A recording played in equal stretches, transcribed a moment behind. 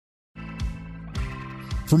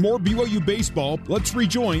For more BYU baseball, let's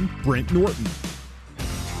rejoin Brent Norton.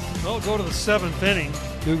 Well, go to the seventh inning.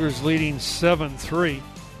 Cougars leading 7-3.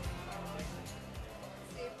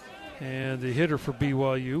 And the hitter for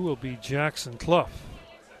BYU will be Jackson Clough.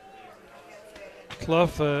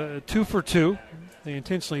 Clough 2 for 2. They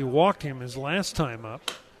intentionally walked him his last time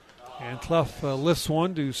up. And Clough lifts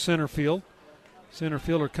one to center field. Center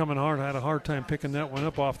fielder coming hard, had a hard time picking that one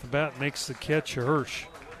up off the bat. Makes the catch, Hirsch,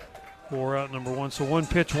 for out number one. So one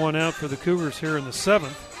pitch, one out for the Cougars here in the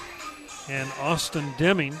seventh. And Austin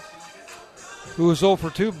Deming, who was 0 for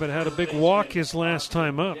 2 but had a big walk his last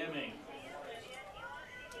time up,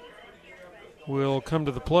 will come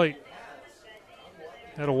to the plate.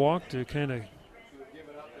 Had a walk to kind of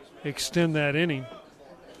extend that inning.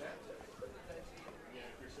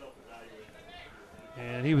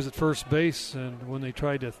 And he was at first base, and when they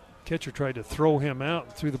catcher tried to throw him out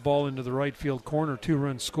and threw the ball into the right field corner, 2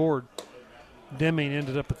 runs scored. Deming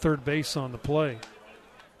ended up at third base on the play.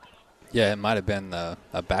 Yeah, it might have been a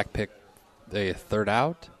back pick, a third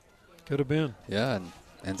out. Could have been. Yeah, and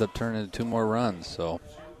ends up turning into 2 more runs. So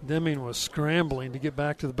Deming was scrambling to get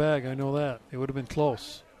back to the bag. I know that. It would have been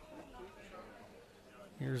close.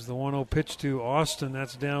 Here's the 1-0 pitch to Austin.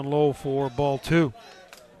 That's down low for ball 2.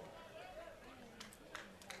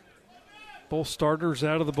 Both starters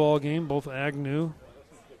out of the ball game, both Agnew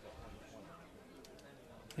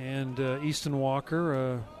and Easton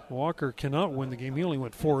Walker. Walker cannot win the game. He only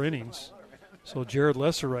went 4 innings. So Jared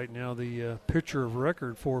Lesser right now, the pitcher of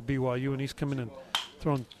record for BYU, and he's coming and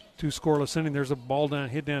throwing 2 scoreless innings. There's a ball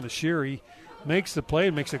hit down to Shear. He makes the play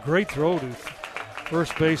and makes a great throw to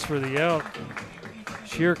first base for the out.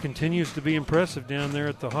 Shear continues to be impressive down there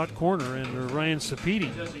at the hot corner, and Ryan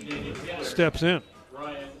Sapiti steps in.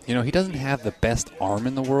 You know, he doesn't have the best arm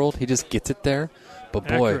in the world. He just gets it there. But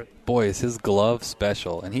boy, is his glove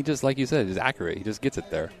special. And he just, like you said, is accurate. He just gets it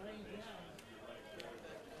there.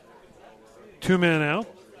 2 men out.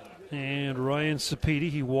 And Ryan Sapiti,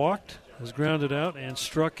 he walked, was grounded out, and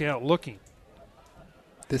struck out looking.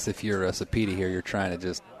 This, if you're a Sapiti here, you're trying to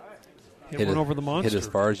just hit one over the monster. Hit as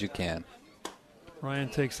far as you can. Ryan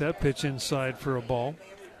takes that pitch inside for a ball.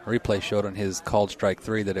 Replay showed on his called strike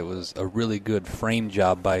 3 that it was a really good frame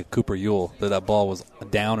job by Cooper Ewell, that ball was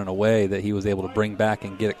down and away that he was able to bring back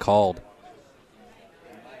and get it called.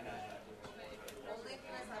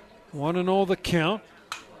 1-0 the count.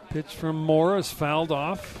 Pitch from Mora is fouled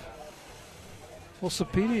off. Well,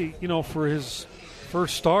 Sapiti, for his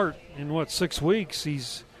first start in 6 weeks,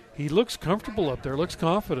 he looks comfortable up there, looks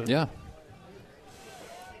confident. Yeah,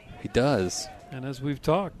 he does. And as we've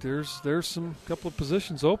talked, there's some couple of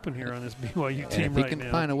positions open here on this BYU team right now. And if he can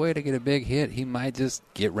find a way to get a big hit, he might just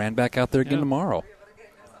get ran back out there again tomorrow.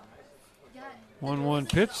 1-1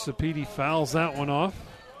 pitch. Sapiti fouls that one off.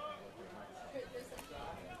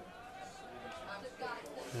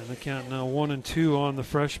 And the count now 1-2 on the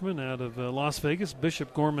freshman out of Las Vegas,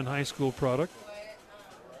 Bishop Gorman High School product.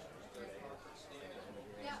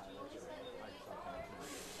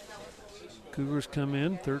 Cougars come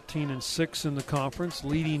in 13-6 in the conference,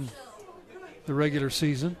 leading the regular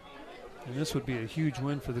season. And this would be a huge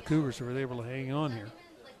win for the Cougars if they were able to hang on here.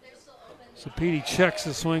 Sapiti checks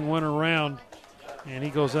the swing, went around, and he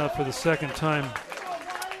goes out for the second time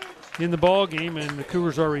in the ball game. And the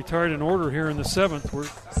Cougars are retired in order here in the seventh. We're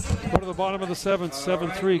go to the bottom of the seventh,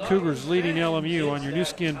 7-3. Cougars leading LMU on your new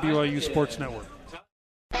skin BYU Sports Network.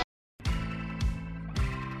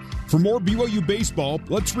 For more BYU baseball,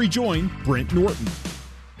 let's rejoin Brent Norton.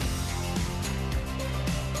 For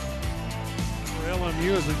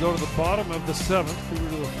LMU, as we go to the bottom of the seventh,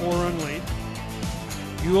 Cougars with a 4-run lead.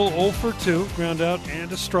 Ewell 0 for 2, ground out and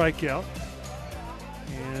a strikeout.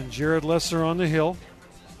 And Jared Lesser on the hill.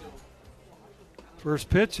 First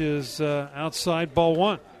pitch is outside, ball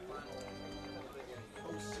 1.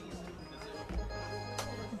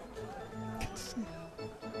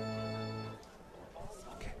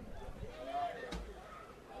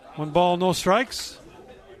 One ball, no strikes.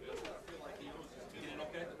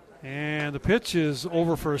 And the pitch is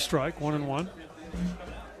over for a strike, 1-1.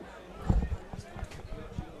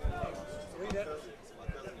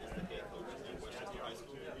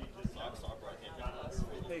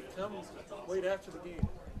 Hey, come wait after the game.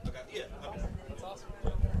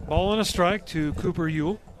 Ball and a strike to Cooper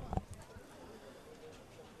Ewell.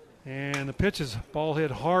 And the pitch is ball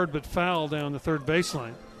hit hard but foul down the third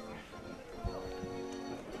baseline.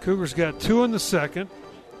 Cougars got 2 in the second,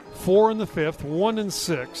 4 in the fifth, 1 in the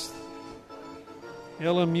sixth.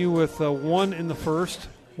 LMU with 1 in the first,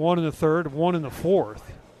 1 in the third, 1 in the fourth.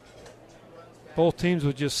 Both teams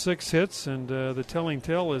with just 6 hits, and the telling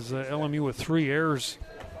tale is LMU with 3 errors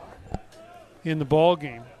in the ball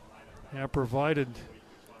game have provided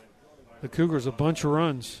the Cougars a bunch of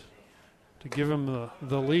runs to give them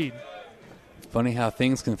the lead. Funny how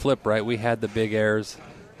things can flip, right? We had the big errors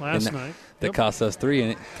last night that cost us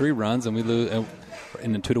three runs, and we lose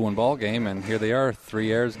in a 2-1 ball game. And here they are,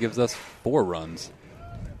 3 errors gives us 4 runs,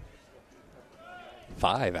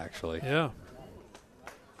 5 actually. Yeah.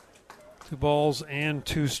 2 balls and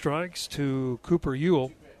 2 strikes to Cooper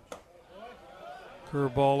Ewell.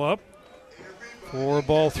 Curveball up.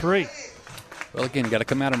 4-3. Well, again, got to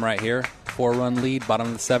come at them right here. 4-run lead, bottom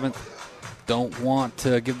of the 7th. Don't want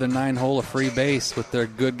to give the 9-hole a free base with their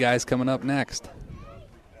good guys coming up next.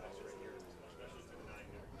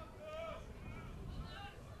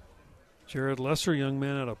 Jared Lesser, young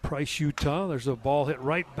man out of Price, Utah. There's a ball hit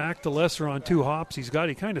right back to Lesser on 2 hops. He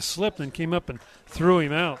kind of slipped and came up and threw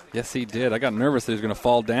him out. Yes, he did. I got nervous that he was going to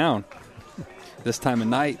fall down. This time of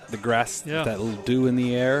night, the grass, that little dew in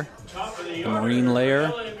the air, the marine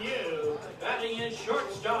layer.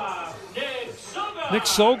 Nick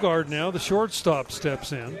Sogard now, the shortstop,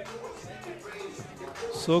 steps in.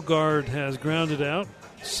 Sogard has grounded out,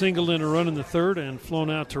 singled in a run in the 3rd, and flown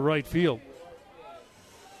out to right field.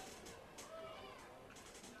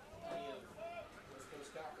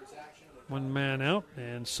 One man out,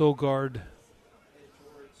 and Sogard,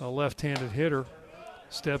 a left-handed hitter,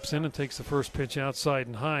 steps in and takes the first pitch outside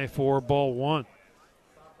and high for ball 1.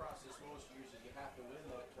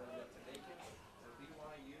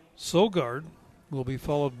 Sogard will be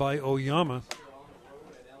followed by Oyama.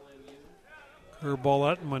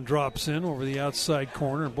 Curveball out and one drops in over the outside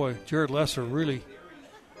corner. Boy, Jared Lesser really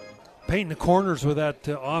painting the corners with that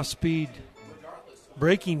off-speed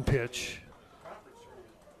breaking pitch.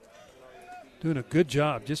 Doing a good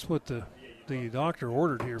job, just what the doctor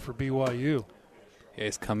ordered here for BYU. Yeah,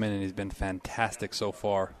 he's come in and he's been fantastic so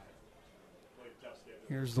far.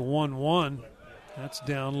 Here's the 1-1. That's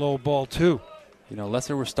down low, ball 2. You know,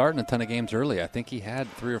 Lesser was starting a ton of games early. I think he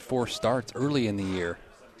had 3 or 4 starts early in the year.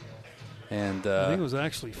 And I think it was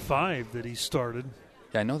actually 5 that he started.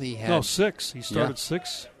 Yeah, I know that he had. No, 6. He started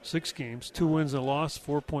 6 games, 2 wins and a loss,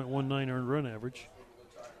 4.19 earned run average.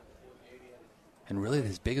 And really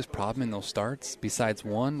his biggest problem in those starts, besides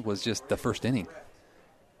one, was just the first inning.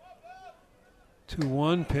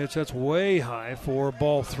 2-1 pitch, that's way high for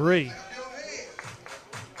ball 3.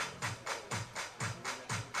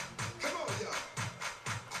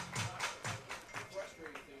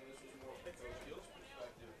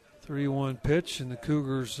 (3-1) pitch, and the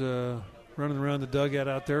Cougars running around the dugout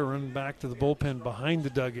out there, running back to the bullpen behind the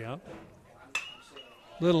dugout.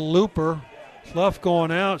 Little looper, Fluff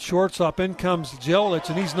going out, shortstop, in comes Jelich,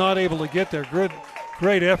 and he's not able to get there.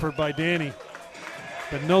 Great effort by Danny,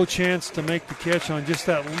 but no chance to make the catch on just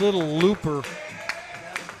that little looper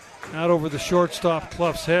out over the shortstop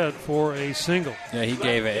Cluff's head for a single. Yeah, he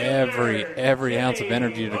gave every ounce of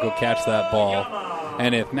energy to go catch that ball.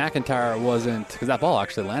 And if McIntyre wasn't, because that ball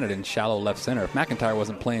actually landed in shallow left center, if McIntyre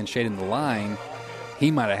wasn't playing shading the line,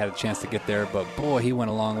 he might have had a chance to get there. But, boy, he went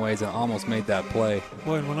a long ways and almost made that play.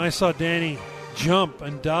 Boy, and when I saw Danny jump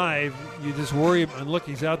and dive, you just worry. And look,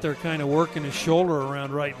 he's out there kind of working his shoulder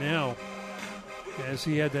around right now, as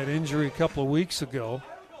he had that injury a couple of weeks ago.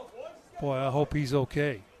 Boy, I hope he's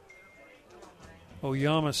okay.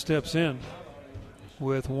 Oyama steps in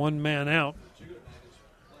with 1 man out.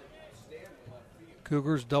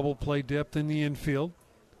 Cougars double play depth in the infield.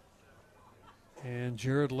 And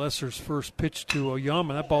Jared Lesser's first pitch to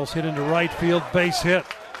Oyama. That ball's hit into right field, base hit.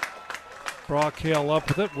 Brock Hale up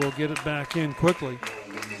with it. We'll get it back in quickly.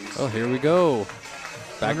 Oh, here we go.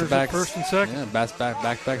 Back-to-back first and second. Yeah,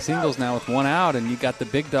 back-to-back singles now with 1 out, and you got the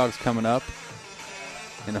big dogs coming up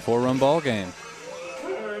in a 4-run ball game.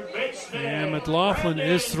 And McLaughlin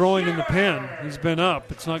is throwing in the pen. He's been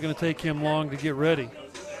up. It's not going to take him long to get ready.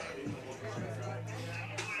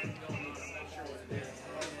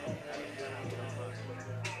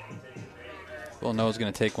 Well, Noah's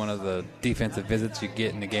going to take one of the defensive visits you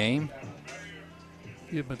get in the game.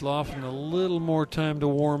 Give McLaughlin a little more time to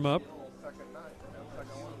warm up.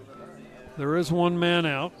 There is 1 man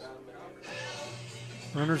out.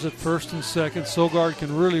 Runners at first and second. Sogard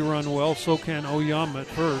can really run well. So can Oyama at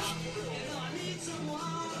first.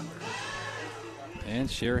 And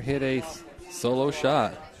Scheer hit a solo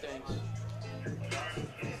shot.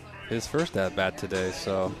 His first at-bat today,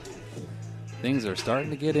 so things are starting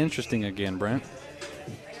to get interesting again, Brent.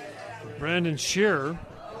 Brandon Scheer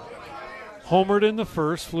homered in the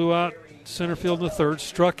first, flew out center field in the 3rd,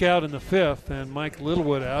 struck out in the 5th, and Mike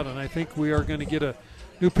Littlewood out. And I think we are going to get a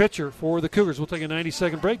new pitcher for the Cougars. We'll take a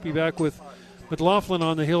 90-second break. Be back with McLaughlin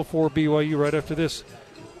on the hill for BYU right after this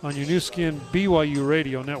on your new skin BYU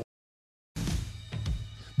Radio Network.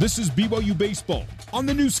 This is BYU Baseball on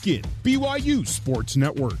the new skin, BYU Sports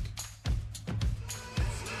Network.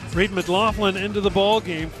 Reed McLaughlin into the ball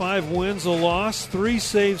game. 5 wins, a loss, 3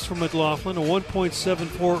 saves for McLaughlin, a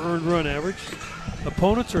 1.74 earned run average.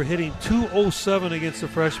 Opponents are hitting .207 against the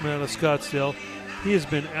freshman out of Scottsdale. He has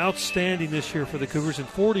been outstanding this year for the Cougars in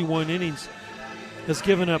 41 innings. Has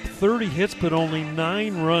given up 30 hits but only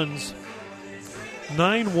 9 runs,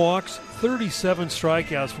 9 walks, 37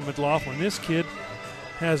 strikeouts for McLaughlin. This kid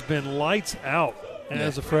has been lights out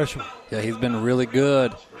as a freshman. Yeah, he's been really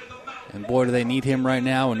good. And boy, do they need him right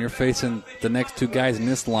now when you're facing the next 2 guys in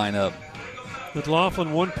this lineup. McLaughlin,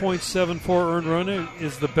 1.74 earned run,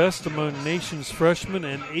 is the best among nation's freshmen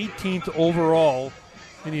and 18th overall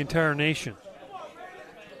in the entire nation.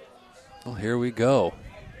 Well, here we go.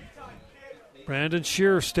 Brandon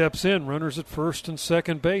Shearer steps in, runners at first and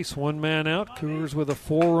second base. 1 man out, Cougars with a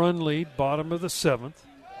 4-run lead, bottom of the 7th.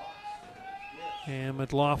 And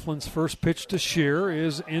McLaughlin's first pitch to Shearer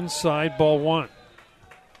is inside, ball 1.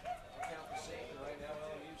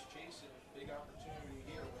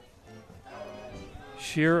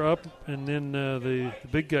 Shearer up, and then the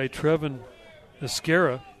big guy, Trevin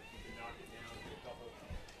Esquera.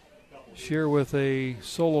 Shearer with a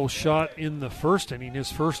solo shot in the first inning,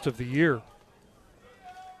 his first of the year.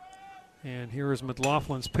 And here is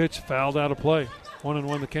McLaughlin's pitch, fouled out of play.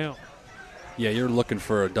 1-1 the count. Yeah, you're looking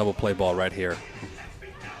for a double play ball right here.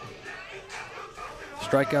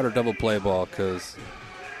 Strikeout or double play ball, because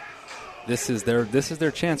this is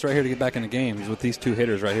their chance right here to get back in the game with these 2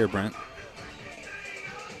 hitters right here, Brent.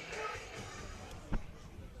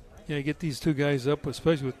 Yeah, you get these 2 guys up,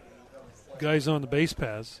 especially with guys on the base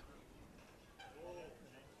paths.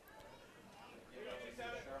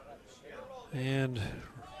 And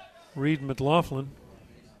Reed McLaughlin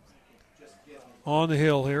on the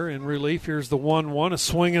hill here in relief. Here's the 1-1, a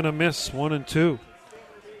swing and a miss, 1-2.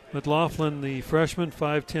 McLaughlin, the freshman,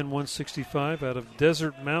 5'10", 165, out of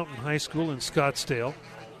Desert Mountain High School in Scottsdale.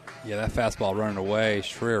 Yeah, that fastball running away.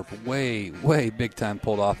 Schreier way big time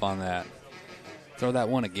pulled off on that. Throw that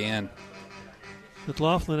one again.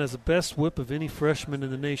 McLaughlin has the best whip of any freshman in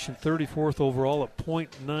the nation, 34th overall at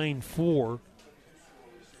 .94.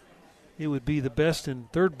 It would be the best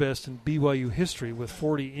and third best in BYU history with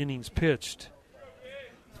 40 innings pitched.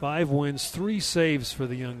 5 wins, 3 saves for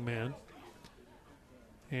the young man.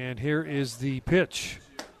 And here is the pitch.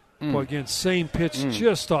 Well, again, same pitch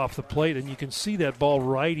just off the plate, and you can see that ball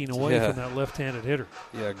riding away from that left-handed hitter.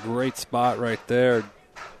 Yeah, great spot right there.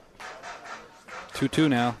 2-2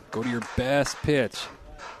 now. Go to your best pitch.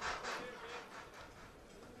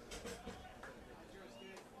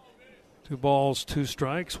 Two balls, 2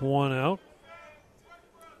 strikes, 1 out.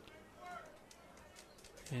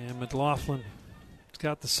 And McLaughlin's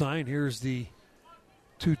got the sign. Here's the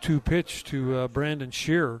 2-2 pitch to Brandon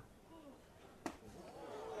Shearer.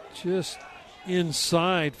 Just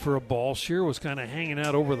inside for a ball. Shearer was kind of hanging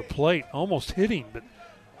out over the plate, almost hitting, but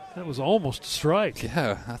that was almost a strike.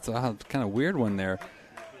 Yeah, that's a kind of weird one there.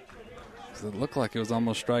 It looked like it was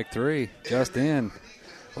almost strike 3, just in.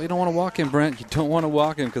 Well, you don't want to walk him, Brent. You don't want to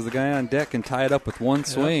walk him because the guy on deck can tie it up with 1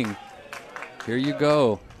 swing. Yep. Here you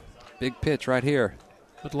go. Big pitch right here.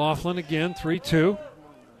 McLaughlin again, 3-2.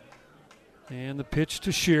 And the pitch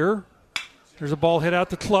to Shearer. There's a ball hit out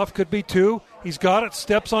to Clough, could be 2. He's got it,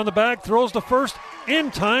 steps on the bag, throws to first,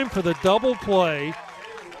 in time for the double play.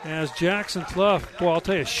 As Jackson Clough, boy, I'll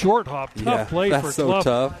tell you, short hop, tough play for Clough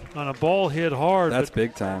tough. On a ball hit hard. That's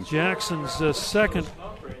big time. Jackson's second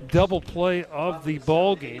double play of the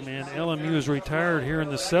ball game, and LMU is retired here in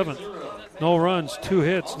the 7th. No runs, 2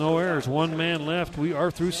 hits, no errors, 1 man left. We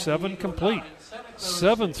are through 7 complete.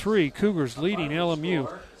 7-3, Cougars leading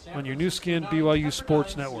LMU on your new skin BYU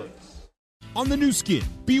Sports Network. On the new skin,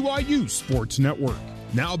 BYU Sports Network.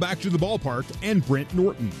 Now back to the ballpark and Brent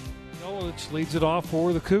Norton. Jelich leads it off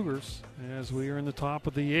for the Cougars as we are in the top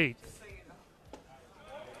of the 8th.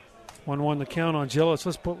 1-1 the count on Jelich.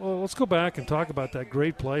 Let's go back and talk about that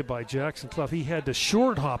great play by Jackson Clough. He had to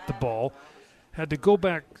short hop the ball, had to go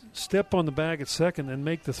back, step on the bag at second, and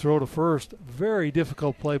make the throw to first. Very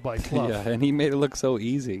difficult play by Clough. Yeah, and he made it look so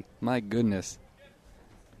easy. My goodness.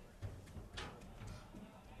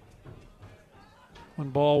 1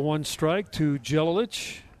 ball, 1 strike to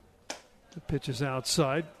Jelich. The pitch is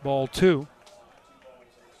outside, ball 2.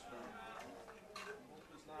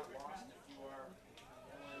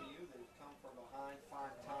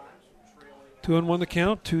 Two and 1 the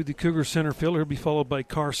count to the Cougar center fielder. He'll be followed by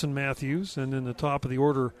Carson Matthews, and then the top of the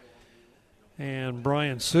order, and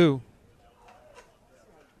Brian Sue.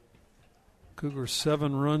 Cougars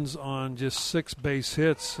 7 runs on just 6 base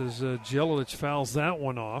hits as Jelich fouls that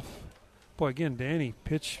one off. Boy, again, Danny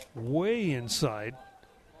pitched way inside.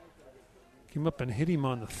 Came up and hit him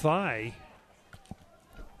on the thigh.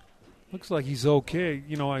 Looks like he's okay.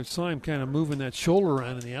 You know, I saw him kind of moving that shoulder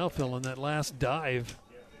around in the outfield on that last dive.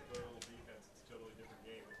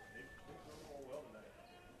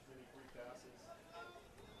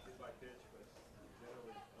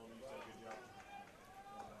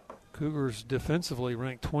 Cougars defensively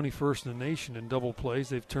ranked 21st in the nation in double plays.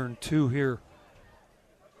 They've turned 2 here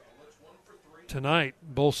tonight.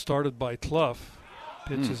 Both started by Clough.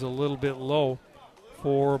 Pitch is a little bit low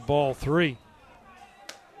for ball 3.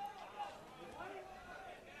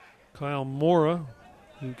 Kyle Mora,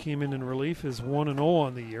 who came in relief, is 1-0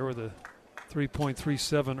 on the year with a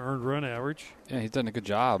 3.37 earned run average. Yeah, he's done a good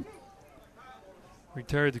job.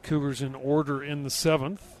 Retired the Cougars in order in the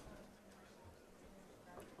 7th.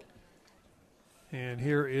 And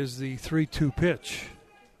here is the 3-2 pitch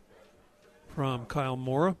from Kyle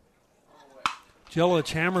Mora. Jelilich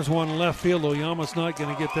hammers one left field. Oyama's not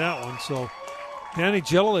going to get that one. So Danny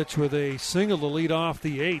Jelilich with a single to lead off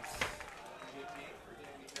the 8th.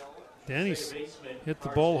 Danny's hit the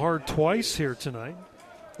ball hard twice here tonight.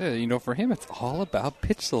 Yeah, you know, for him, it's all about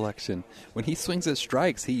pitch selection. When he swings at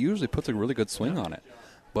strikes, he usually puts a really good swing on it.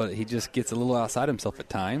 But he just gets a little outside himself at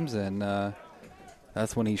times, and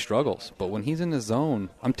that's when he struggles. But when he's in the zone,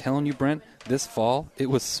 I'm telling you, Brent, this fall, it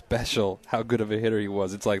was special how good of a hitter he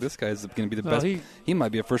was. It's like, this guy's going to be the best. He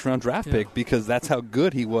might be a first-round draft pick because that's how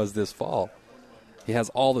good he was this fall. He has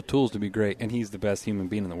all the tools to be great, and he's the best human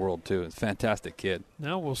being in the world, too. It's a fantastic kid.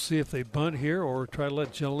 Now we'll see if they bunt here or try to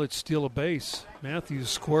let Jelilich steal a base. Matthews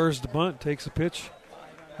squares the bunt, takes a pitch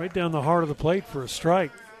right down the heart of the plate for a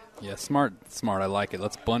strike. Yeah, smart. I like it.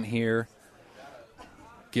 Let's bunt here.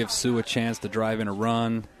 Give Sue a chance to drive in a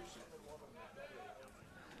run.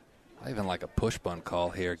 I even like a push bunt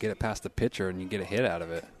call here. Get it past the pitcher, and you get a hit out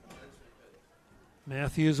of it.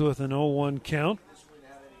 Matthews with an 0-1 count.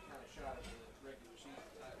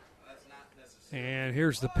 And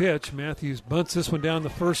here's the pitch. Matthews bunts this one down the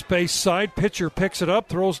first base side. Pitcher picks it up,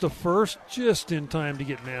 throws to first just in time to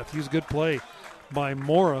get Matthews. Good play by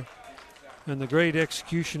Mora. And the great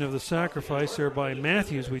execution of the sacrifice there by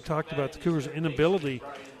Matthews. We talked about the Cougars' inability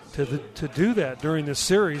to do that during this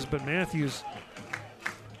series, but Matthews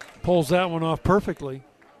pulls that one off perfectly.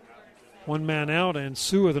 One man out, and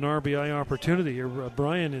Sue with an RBI opportunity here.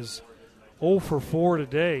 Brian is 0 for 4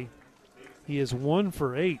 today. He is 1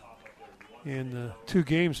 for 8 in the 2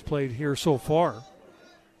 games played here so far.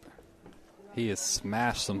 He has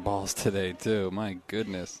smashed some balls today, too. My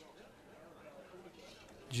goodness.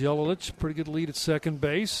 Jelilich, pretty good lead at second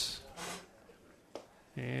base.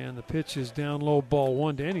 And the pitch is down low, ball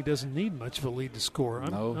 1. Danny doesn't need much of a lead to score.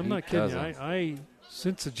 I'm not kidding you. I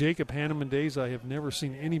since the Jacob Hanneman days, I have never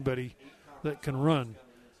seen anybody that can run.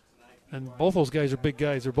 And both those guys are big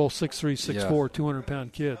guys. They're both 6'3", 6'4",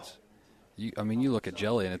 200-pound kids. You look at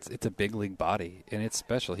Jelly, and it's a big league body, and it's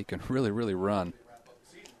special. He can really, really run.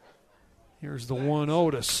 Here's the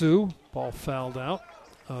 1-0 to Sue. Ball fouled out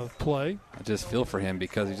of play. I just feel for him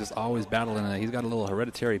because he's just always battling. He's got a little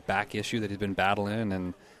hereditary back issue that he's been battling,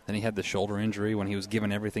 and then he had the shoulder injury when he was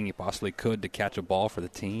given everything he possibly could to catch a ball for the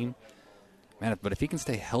team. Man, but if he can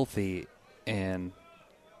stay healthy and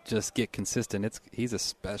just get consistent, he's a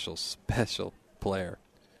special, special player.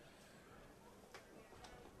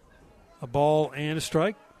 A ball and a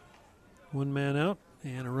strike. 1 man out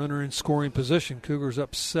and a runner in scoring position. Cougars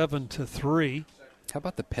up 7-3. How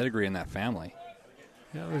about the pedigree in that family?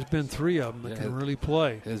 Yeah, there's been 3 of them that can really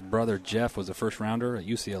play. His brother Jeff was a first rounder at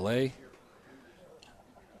UCLA.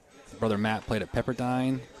 His brother Matt played at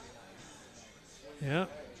Pepperdine. Yeah.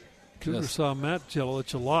 Cougars saw Matt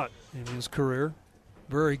Jelilich a lot in his career.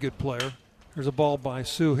 Very good player. There's a ball by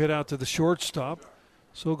Sue, hit out to the shortstop.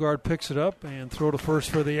 Sogard picks it up and throw to first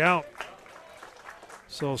for the out.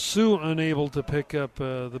 So Sue unable to pick up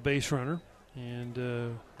the base runner.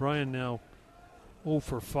 And Brian now 0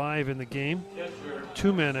 for 5 in the game.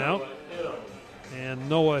 2 men out. And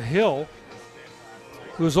Noah Hill,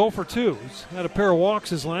 who was 0 for 2. He's had a pair of walks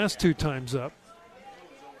his last 2 times up.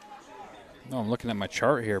 No, I'm looking at my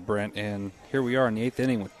chart here, Brent, and here we are in the 8th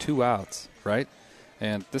inning with 2 outs, right?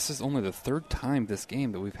 And this is only the 3rd time this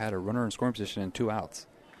game that we've had a runner in scoring position and 2 outs.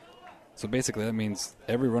 So basically that means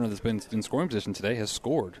every runner that's been in scoring position today has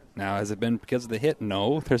scored. Now, has it been because of the hit?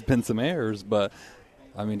 No, there's been some errors, but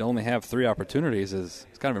I mean, to only have 3 opportunities is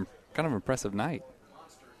kind of an impressive night.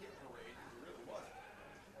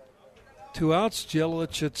 2 outs,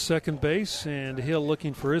 Jelilich at second base, and Hill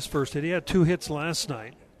looking for his first hit. He had 2 hits last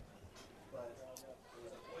night.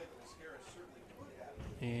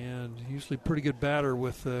 And usually pretty good batter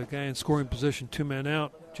with a guy in scoring position, 2 men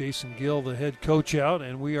out. Jason Gill, the head coach, out,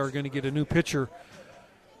 and we are going to get a new pitcher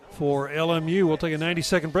for LMU. We'll take a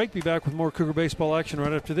 90-second break. Be back with more Cougar baseball action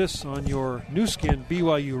right after this on your new skin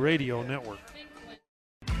BYU Radio Network.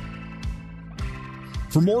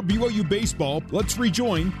 For more BYU baseball, let's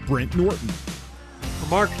rejoin Brent Norton.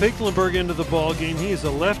 Mark Finklenberg into the ball game. He is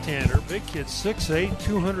a left-hander. Big kid, 6'8",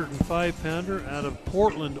 205-pounder out of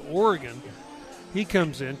Portland, Oregon. He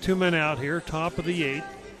comes in, 2 men out here, top of the 8th.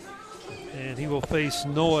 And he will face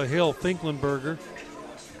Noah Hill. Finklenberger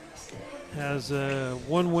has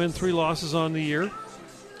 1 win, 3 losses on the year.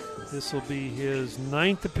 This will be his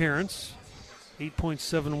 9th appearance.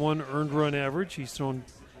 8.71 earned run average. He's thrown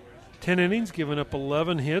 10 innings, given up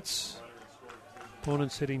 11 hits.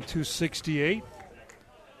 Opponents hitting .268.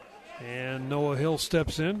 And Noah Hill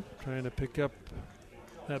steps in, trying to pick up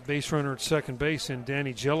that base runner at second base in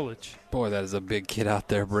Danny Jelilich. Boy, that is a big kid out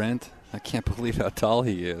there, Brent. I can't believe how tall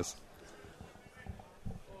he is.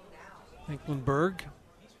 Finklenberg.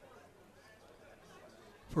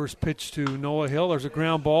 First pitch to Noah Hill. There's a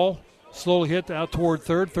ground ball. Slowly hit out toward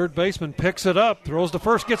third. Third baseman picks it up, throws to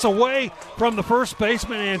first, gets away from the first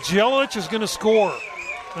baseman, and Jelilich is going to score.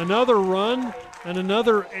 Another run and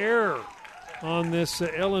another error on this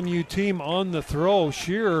LMU team on the throw.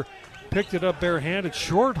 Shearer picked it up barehanded,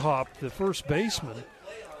 short hopped the first baseman.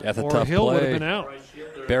 That's a or tough Hill play. would have been out.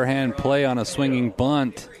 Barehand play on a swinging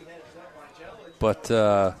bunt. But,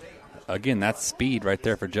 again, that's speed right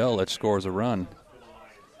there for Jelilich. Scores a run.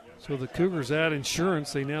 So the Cougars add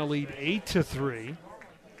insurance. They now lead 8-3.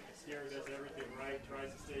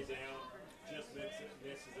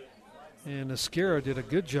 And Esquera did a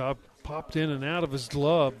good job. Popped in and out of his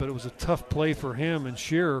glove, but it was a tough play for him. And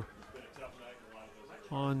Shearer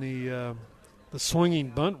on the swinging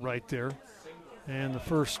bunt right there. And the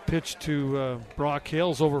first pitch to Brock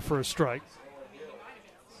Hale's over for a strike.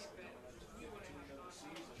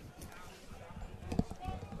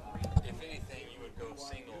 If anything, you would go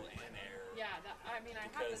single and air. Yeah, I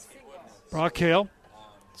have a single. Brock Hale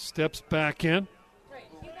steps back in. Right,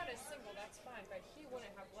 he got a single, that's fine, but he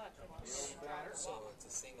wouldn't have left. So it's a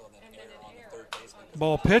single and then air on the third baseman.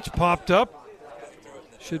 Ball pitch popped up.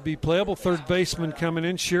 Should be playable. Third baseman coming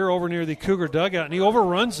in. Shearer over near the Cougar dugout, and he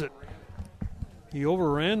overruns it. He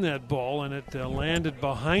overran that ball, and it landed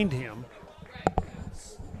behind him.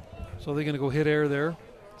 So they're going to go hit air there.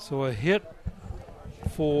 So a hit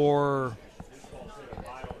for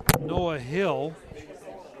Noah Hill.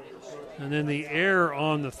 And then the error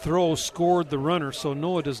on the throw scored the runner. So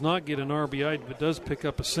Noah does not get an RBI, but does pick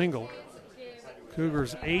up a single.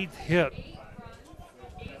 Cougars' 8th hit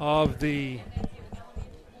of the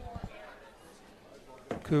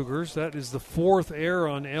Cougars. That is the 4th error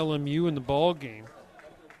on LMU in the ball game.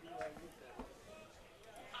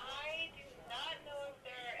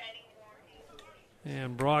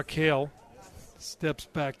 And Brock Hale steps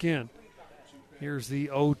back in. Here's the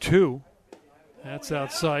 0-2. That's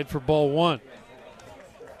outside for ball 1.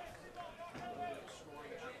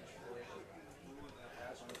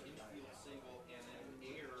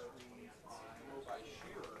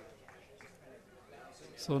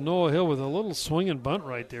 So Noah Hill with a little swing and bunt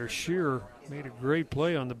right there. Shearer made a great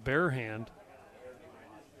play on the bare hand.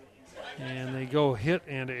 And they go hit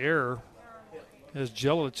and error as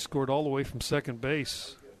Jelilich scored all the way from second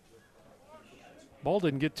base. Ball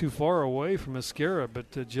didn't get too far away from Esquera,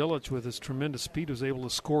 but Jelilich with his tremendous speed was able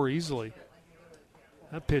to score easily.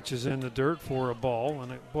 That pitch is in the dirt for a ball,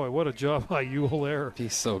 and boy, what a job by Ewell there.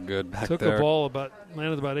 He's so good back took there. Took a ball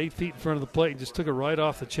landed about 8 feet in front of the plate and just took it right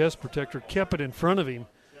off the chest protector, kept it in front of him,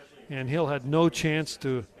 and Hill had no chance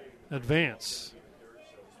to advance.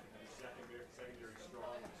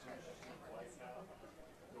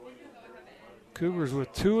 Cougars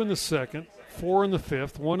with 2 in the 2nd, 4 in the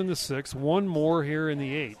 5th, 1 in the 6th, 1 more here in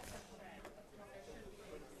the 8th.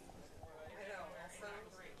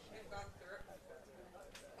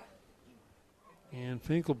 And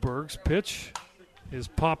Finkelberg's pitch is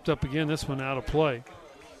popped up again, this one out of play.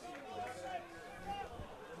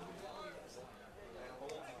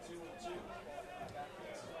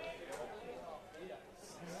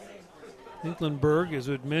 Finklenberg, as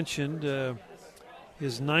we had mentioned,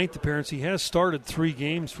 his 9th appearance. He has started 3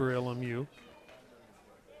 games for LMU.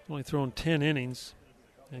 Only thrown 10 innings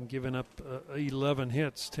and given up 11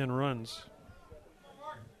 hits, 10 runs.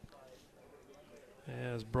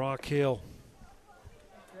 As Brock Hale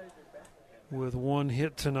with 1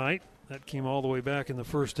 hit tonight. That came all the way back in the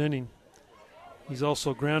first inning. He's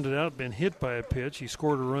also grounded out, been hit by a pitch. He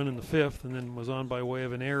scored a run in the 5th and then was on by way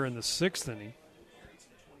of an error in the 6th inning.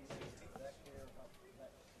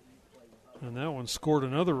 And that one scored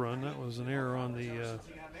another run. That was an error on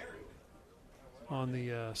on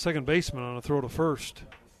the second baseman on a throw to first.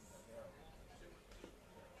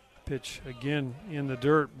 Pitch again in the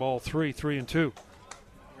dirt. Ball 3-2.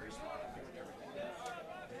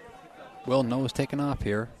 Will Noah's taken off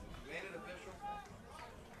here.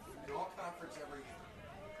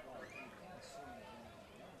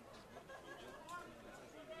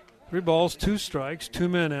 Three balls, 2 strikes, 2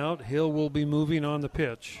 men out. Hill will be moving on the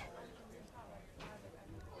pitch.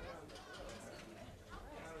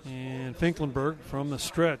 And Finklenberg from the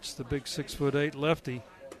stretch, the big 6'8" lefty,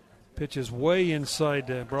 pitches way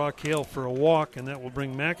inside Brock Hill for a walk, and that will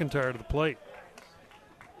bring McIntyre to the plate.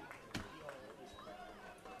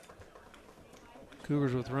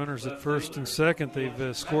 Cougars with runners at first and second.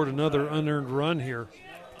 They've scored another unearned run here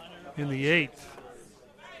in the 8th.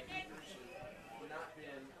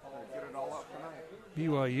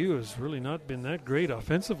 BYU has really not been that great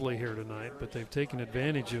offensively here tonight, but they've taken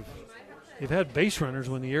advantage of. They've had base runners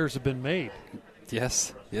when the errors have been made.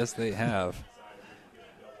 Yes, they have.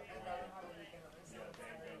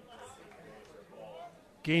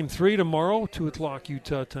 Game 3 tomorrow, 2 o'clock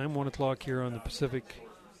Utah time, 1 o'clock here on the Pacific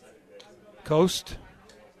Coast.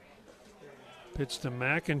 Pitch to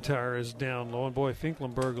McIntyre is down low, and boy,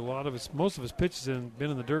 Finklenberg, most of his pitches have been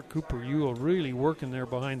in the dirt. Cooper Ewell really working there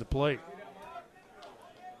behind the plate.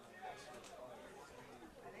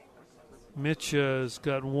 Mitch has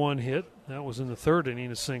got 1 hit. That was in the 3rd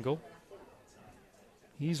inning, a single.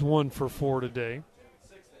 He's 1 for 4 today.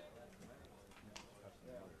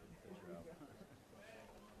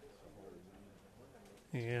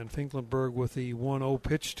 And Finklenberg with the 1-0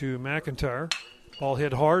 pitch to McIntyre. Ball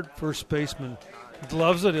hit hard. First baseman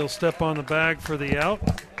gloves it. He'll step on the bag for the out.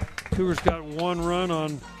 Cougars got 1 run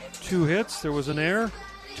on 2 hits. There was an error.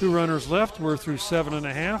 2 runners left. We're through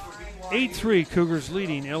 7.5. 8-3 Cougars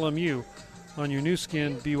leading LMU on your new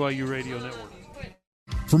skin BYU Radio Network.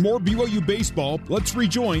 For more BYU baseball, let's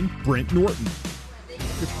rejoin Brent Norton.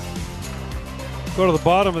 Go to the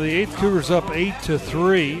bottom of the 8th. Cougars up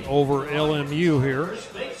 8-3 over LMU here.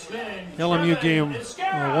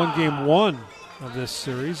 LMU won game 1 of this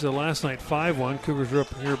series. Last night 5-1. Cougars are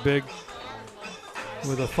up here big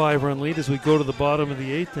with a 5-run lead as we go to the bottom of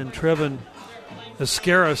the 8th, and Trevin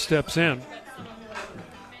Esquera steps in.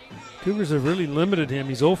 Cougars have really limited him.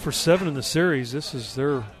 He's 0 for 7 in the series. This is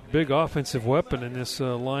their big offensive weapon in this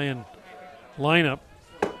Lion lineup.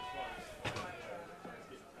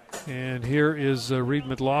 And here is Reed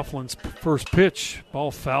McLaughlin's first pitch. Ball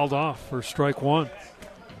fouled off for strike 1.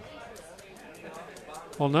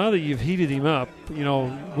 Well, now that you've heated him up,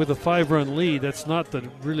 with a 5-run lead, that's not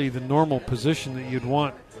really the normal position that you'd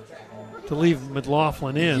want to leave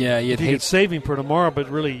McLaughlin in. Yeah, you could save him for tomorrow, but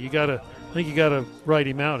really I think you got to write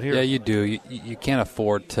him out here. Yeah, you do. You can't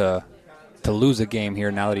afford to lose a game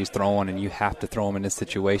here now that he's throwing, and you have to throw him in this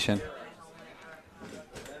situation.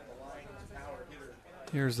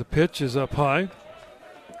 Here's the pitch, is up high.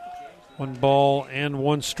 1 ball and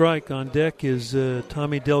 1 strike. On deck is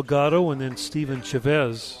Tommy Delgado and then Steven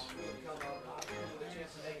Chavez.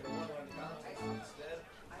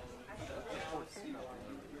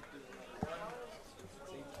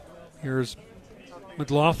 Here's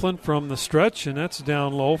McLaughlin from the stretch, and that's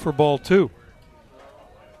down low for ball 2.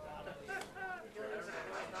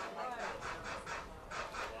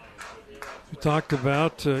 We talked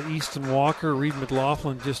about Easton Walker, Reed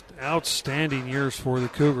McLaughlin, just outstanding years for the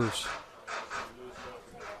Cougars.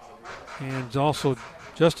 And also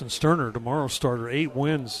Justin Sterner, tomorrow's starter, 8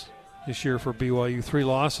 wins this year for BYU, 3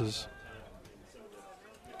 losses.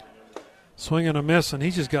 Swing and a miss, and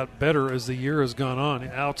he just got better as the year has gone on.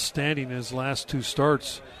 Outstanding his last 2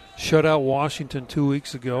 starts. Shut out Washington 2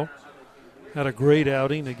 weeks ago. Had a great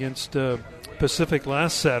outing against Pacific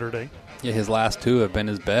last Saturday. Yeah, his last 2 have been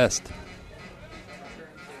his best.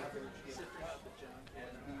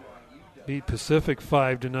 Beat Pacific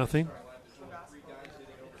 5-0.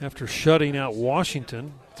 After shutting out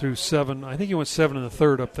Washington through 7. I think he went 7 in the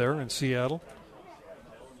 3rd up there in Seattle.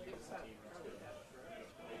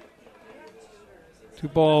 2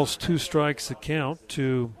 balls, 2 strikes the count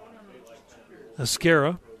to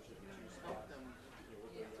Esquera.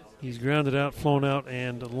 He's grounded out, flown out,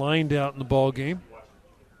 and lined out in the ball game.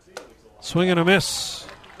 Swing and a miss.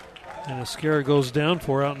 And Esquera goes down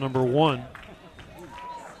for out number 1.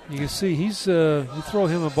 You can see you throw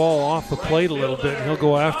him a ball off the plate a little bit, and he'll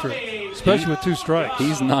go after it, especially with 2 strikes.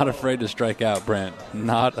 He's not afraid to strike out, Brent.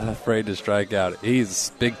 Not afraid to strike out.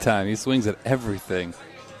 He's big time. He swings at everything.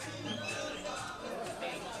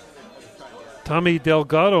 Tommy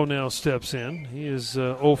Delgado now steps in. He is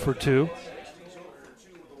 0 for 2.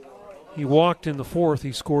 He walked in the 4th.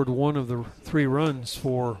 He scored 1 of the 3 runs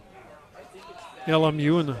for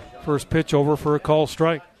LMU in the first pitch over for a call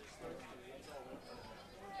strike.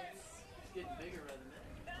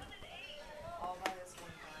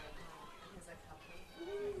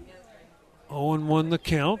 Owen won the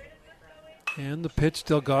count. And the pitch,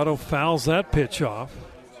 Delgado fouls that pitch off.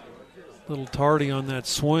 Little tardy on that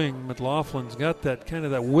swing. McLaughlin's got that kind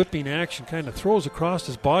of that whipping action, kind of throws across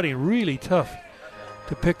his body, and really tough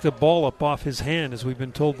to pick the ball up off his hand, as we've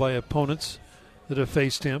been told by opponents that have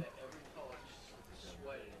faced him.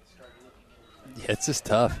 Yeah, it's just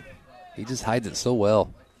tough. He just hides it so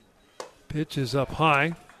well. Pitch is up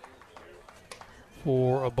high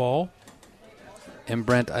for a ball. And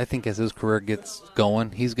Brent, I think as his career gets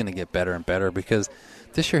going, he's going to get better and better because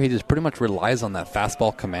this year he just pretty much relies on that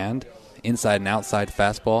fastball command, inside and outside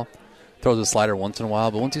fastball. Throws a slider once in a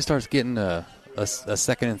while, but once he starts getting a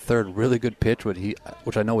second and third really good pitch,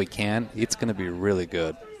 which I know he can, it's going to be really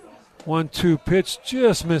good. 1-2 pitch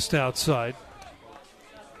just missed outside.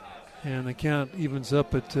 And the count evens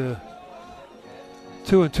up at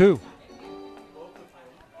 2-2.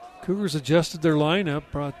 Cougars adjusted their lineup,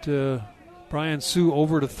 brought Brian Sue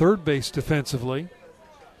over to third base defensively.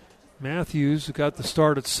 Matthews got the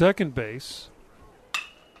start at second base.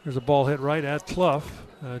 There's a ball hit right at Clough.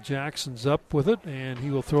 Jackson's up with it, and he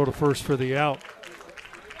will throw to first for the out.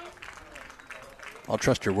 I'll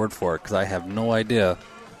trust your word for it because I have no idea.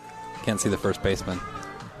 Can't see the first baseman.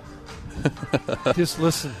 Just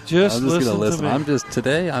listen. Just listen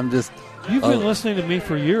to me. You've been listening to me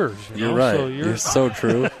for years. You're right. So you're so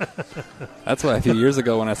true. That's why a few years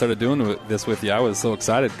ago when I started doing this with you, I was so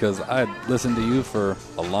excited because I had listened to you for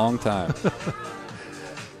a long time.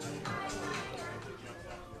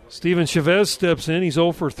 Steven Chavez steps in. He's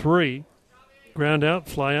 0 for 3. Ground out,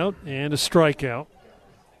 fly out, and a strikeout.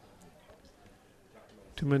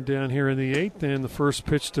 2 men down here in the 8th, and the first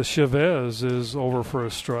pitch to Chavez is over for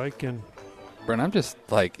a strike. And Brent, I'm just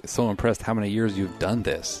so impressed how many years you've done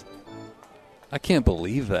this. I can't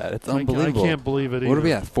believe that. It's unbelievable. I can't believe it either. What are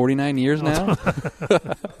we at, 49 years now?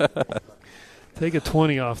 Take a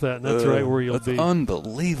 20 off that, and that's right where you'll be.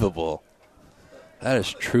 Unbelievable. That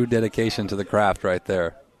is true dedication to the craft right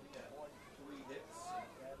there.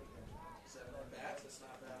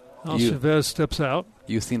 Chavez steps out.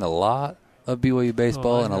 You've seen a lot of BYU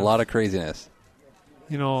baseball and a lot of craziness.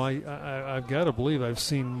 You know, I've got to believe I've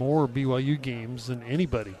seen more BYU games than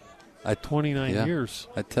anybody. 29 years.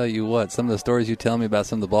 I tell you what, some of the stories you tell me about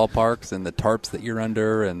some of the ballparks and the tarps that you're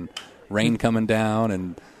under and rain coming down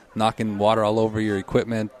and knocking water all over your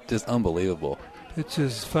equipment, just unbelievable. Pitch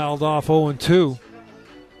is fouled off 0-2.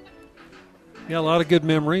 Yeah, a lot of good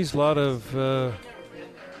memories, most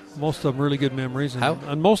of them really good memories.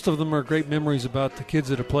 And most of them are great memories about the kids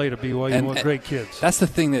that have played at BYU and great kids. That's the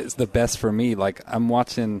thing that's the best for me. Like, I'm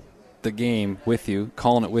watching the game with you,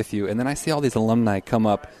 calling it with you, and then I see all these alumni come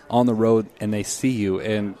up on the road and they see you,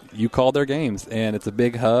 and you call their games, and it's a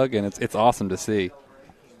big hug, and it's awesome to see.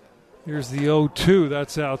 Here's the 0-2.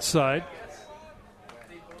 That's outside.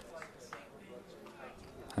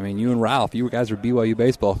 I mean, you and Ralph, you guys were BYU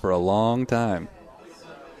baseball for a long time.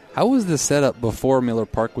 How was this set up before Miller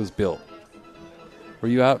Park was built? Were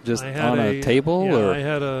you out just on a table? Yeah, or? I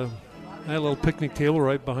had a little picnic table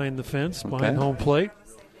right behind the fence, behind home plate.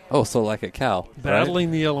 Oh, so like at Cal. Battling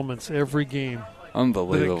right? the elements every game.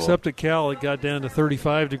 Unbelievable. But except at Cal, it got down to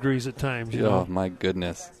 35 degrees at times. You know? My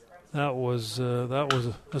goodness. That was a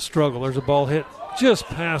struggle. There's a ball hit just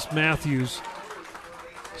past Matthews.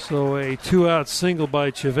 So a 2-out single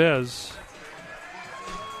by Chavez.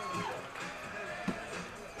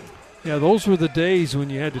 Yeah, those were the days when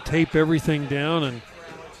you had to tape everything down and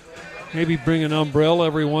maybe bring an umbrella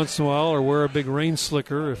every once in a while or wear a big rain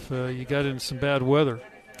slicker if you got into some bad weather.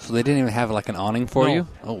 So they didn't even have like an awning for you?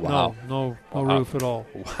 Oh, wow. No roof at all.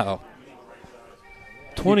 Wow.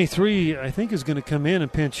 23, I think, is going to come in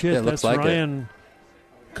and pinch hit. Yeah, that's like Ryan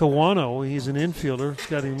Kawano. He's an infielder. He's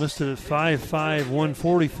got him listed at 5'5",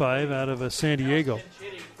 145 out of San Diego.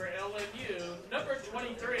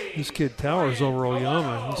 This kid towers over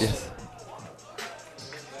Oyama. Yes.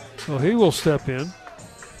 So he will step in.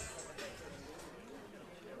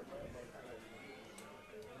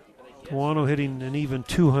 Kawano hitting an even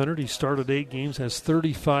 200. He started 8 games, has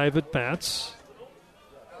 35 at-bats.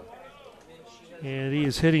 And he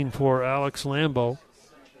is hitting for Alex Lambo.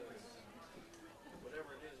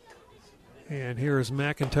 And here is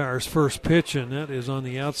McIntyre's first pitch, and that is on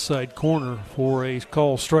the outside corner for a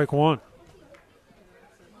call strike one.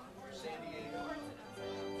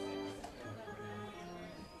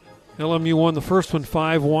 LMU won the first one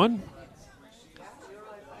 5-1.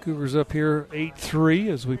 Cougars up here 8-3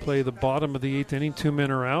 as we play the bottom of the 8th inning. 2 men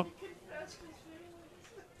are out.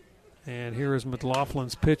 And here is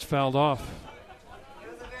McLaughlin's pitch fouled off.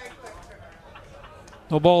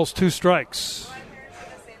 No balls, 2 strikes.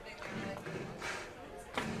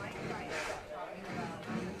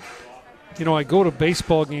 You know, I go to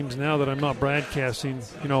baseball games now that I'm not broadcasting,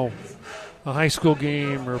 you know, a high school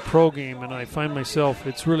game or a pro game, and I find myself,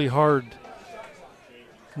 it's really hard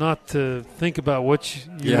not to think about what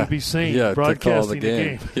you're going to be saying, broadcasting the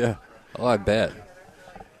game. Yeah. Oh, I bet.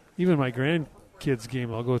 Even my grandkids'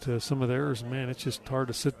 game, I'll go to some of theirs. Man, it's just hard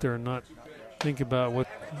to sit there and not think about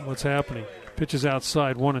what's happening. Pitches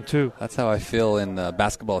outside, 1-2. That's how I feel in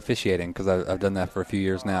basketball officiating, because I've done that for a few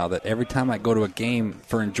years now, that every time I go to a game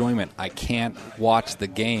for enjoyment, I can't watch the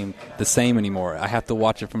game the same anymore. I have to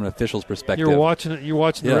watch it from an official's perspective. You're watching it. You're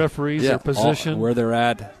watching the referees, their position. Where they're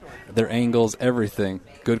at, their angles, everything.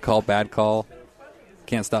 Good call, bad call.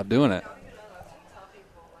 Can't stop doing it.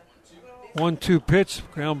 1-2 pitch,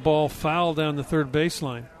 ground ball foul down the third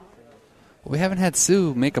baseline. We haven't had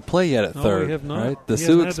Sue make a play yet at third. We have not. Right? The he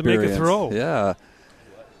Sue hasn't had to make a throw. Yeah.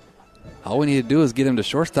 All we need to do is get him to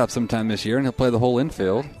shortstop sometime this year, and he'll play the whole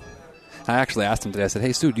infield. I actually asked him today. I said,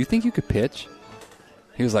 "Hey, Sue, do you think you could pitch?"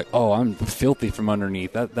 He was like, "Oh, I'm filthy from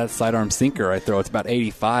underneath. That sidearm sinker I throw, it's about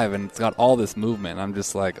 85, and it's got all this movement." I'm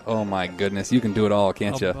just like, "Oh my goodness, you can do it all,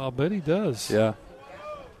 can't you?" I'll bet he does. Yeah.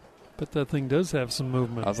 But that thing does have some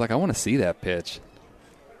movement. I was like, I want to see that pitch.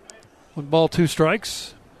 1 ball, 2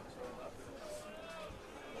 strikes.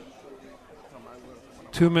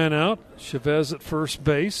 2 men out. Chavez at first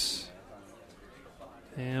base.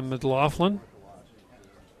 And McLaughlin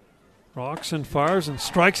rocks and fires and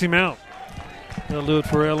strikes him out. That'll do it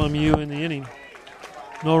for LMU in the inning.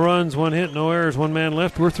 No runs, 1 hit, no errors, 1 man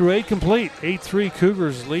left. We're through 8 complete. 8-3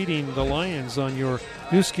 Cougars leading the Lions on your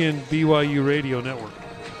Nu Skin BYU radio network.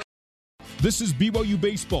 This is BYU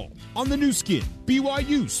Baseball on the Nu Skin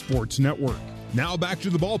BYU Sports Network. Now back to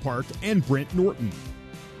the ballpark and Brent Norton.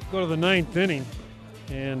 Go to the 9th inning,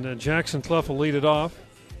 and Jackson Clough will lead it off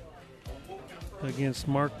against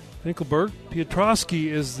Mark Finkelberg. Piotrowski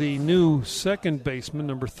is the new second baseman,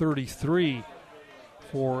 number 33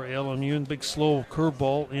 for LMU, and big slow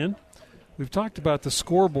curveball in. We've talked about the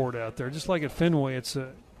scoreboard out there. Just like at Fenway, it's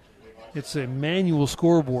a manual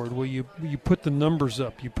scoreboard where you put the numbers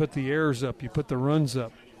up, you put the errors up, you put the runs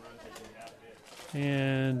up.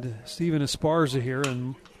 And Steven Esparza here,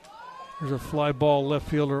 and there's a fly ball. Left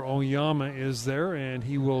fielder Oyama is there, and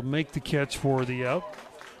he will make the catch for the out.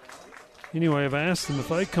 Anyway, I've asked them,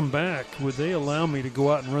 if I come back, would they allow me to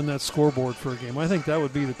go out and run that scoreboard for a game? I think that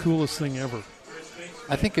would be the coolest thing ever.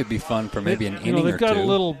 I think it'd be fun for maybe an inning they've or got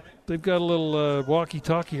two. They've got a little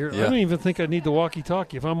walkie-talkie here. Yeah. I don't even think I need the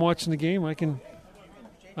walkie-talkie. If I'm watching the game, I can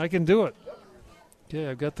do it.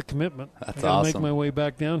 Yeah, I've got the commitment. That's I gotta awesome. make my way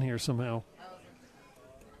back down here somehow.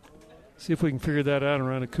 See if we can figure that out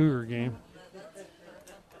around a Cougar game.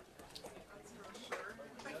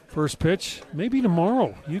 First pitch, maybe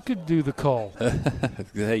tomorrow. You could do the call.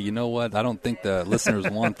 Hey, you know what? I don't think the listeners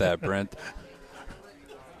want that, Brent.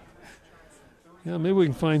 Yeah, maybe we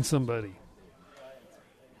can find somebody.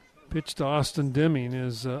 Pitch to Austin Deming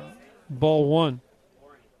is ball 1.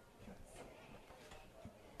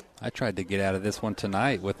 I tried to get out of this one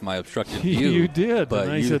tonight with my obstructed view. You did, but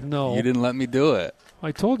and I said no. You didn't let me do it.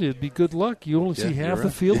 I told you it'd be good luck. You only see half you're the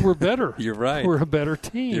right. field. We're better. You're right. We're a better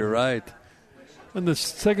team. You're right. And the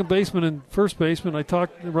second baseman and first baseman, I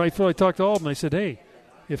talked to all of them. I said, hey,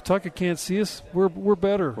 if Tucker can't see us, we're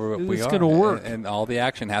better. It's going to work. And all the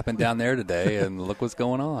action happened down there today, and look what's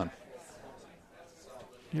going on.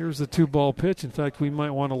 Here's the 2-ball pitch. In fact, we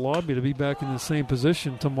might want to lobby to be back in the same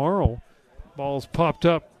position tomorrow. Ball's popped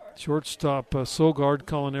up. Shortstop Sogard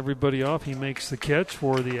calling everybody off. He makes the catch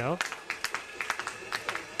for the out.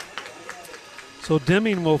 So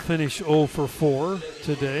Deming will finish 0 for 4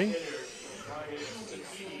 today.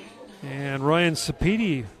 And Ryan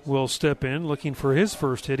Sapiti will step in looking for his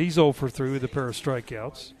first hit. He's 0 for 3 with a pair of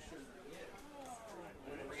strikeouts.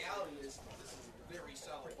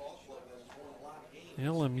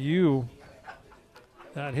 LMU,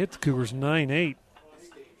 that hit the Cougars 9-8.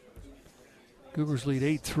 Cougars lead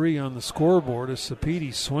 8-3 on the scoreboard as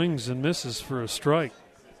Sapiti swings and misses for a strike.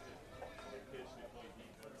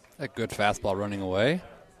 A good fastball running away.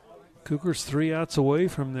 Cougars 3 outs away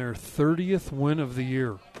from their 30th win of the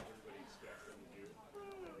year.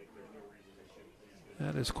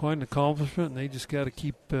 That is quite an accomplishment, and they just got to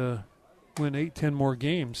keep win 8-10 more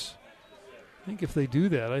games. I think if they do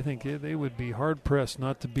that, I think they would be hard-pressed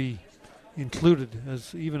not to be included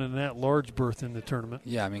as even in that large berth in the tournament.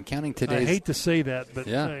 Yeah, I mean, counting today's... I hate to say that, but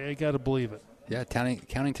Yeah. I got to believe it. Yeah,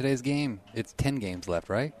 counting today's game, it's 10 games left,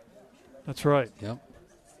 right? That's right. Yep.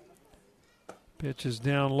 Pitch is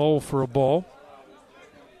down low for a ball.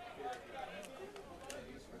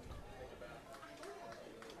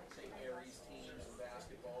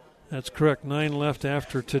 That's correct. 9 left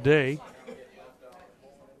after today.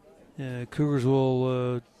 Cougars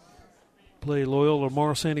will play Loyola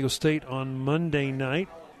Morrow San Diego State on Monday night.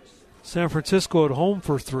 San Francisco at home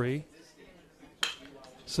for 3.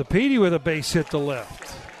 Sapedi with a base hit to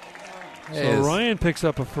left. So Ryan picks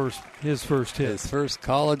up his first hit. His first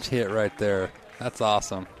college hit right there. That's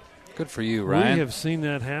awesome. Good for you, Ryan. We have seen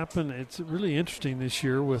that happen. It's really interesting this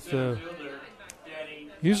year with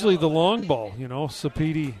usually the long ball,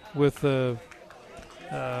 Sapedi with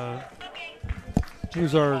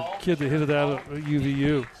who's our kid that hit it out at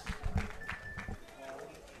UVU.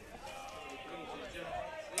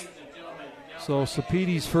 So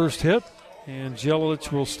Sapedi's first hit, and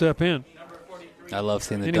Jelilich will step in. I love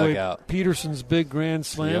seeing the dugout. Peterson's big grand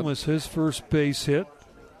slam was his first base hit.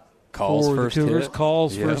 Call's first hit.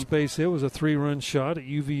 Call's first base hit was a 3-run shot at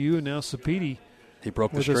UVU, and now Sapedi he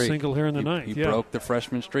broke the with streak. A single here in the ninth. He broke the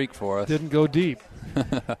freshman streak for us. Didn't go deep.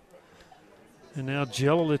 And now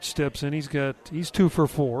Jelilich steps in. He's 2 for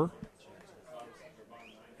 4.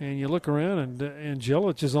 And you look around, and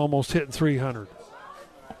Jelilich is almost hitting 300.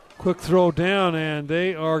 Quick throw down, and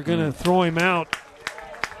they are going to throw him out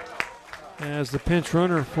as the pinch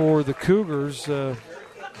runner for the Cougars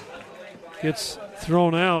gets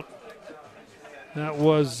thrown out. That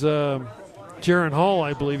was Jaron Hall,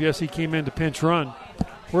 I believe. Yes, he came in to pinch run.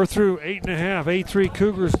 We're through 8.5. 8-3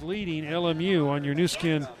 Cougars leading LMU on your new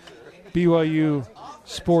skin BYU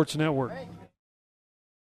Sports Network.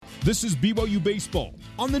 This is BYU Baseball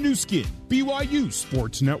on the new skin BYU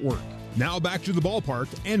Sports Network. Now back to the ballpark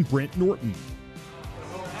and Brent Norton.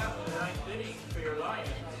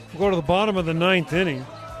 We'll go to the bottom of the 9th inning.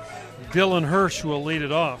 Dylan Hirsch will lead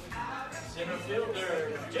it off.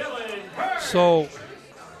 So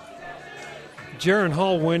Jaron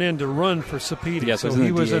Hall went in to run for Sapedi. Yeah, so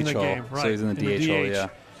he was in the game. Right, so he's in the DH. Yeah.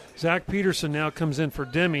 Zach Peterson now comes in for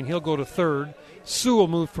Deming. He'll go to third. Sue will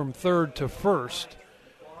move from third to first.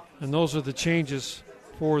 And those are the changes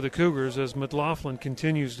for the Cougars as McLaughlin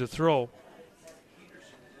continues to throw.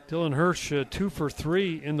 Dylan Hirsch 2 for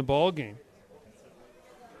 3 in the ball game.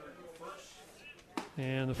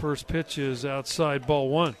 And the first pitch is outside, ball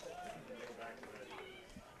 1.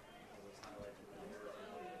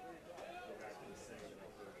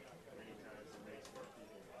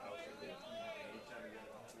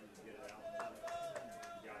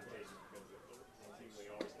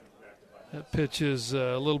 That pitch is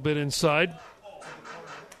a little bit inside.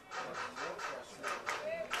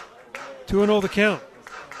 2-0 the count.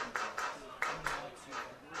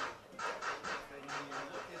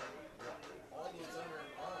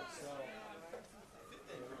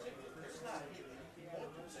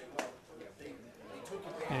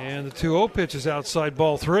 And the 2-0 pitch is outside,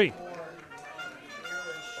 ball 3.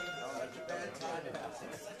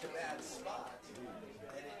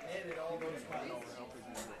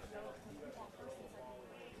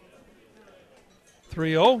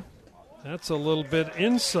 That's a little bit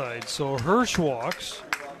inside. So Hirsch walks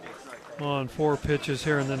on 4 pitches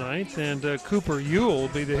here in the 9th, and Cooper Ewell will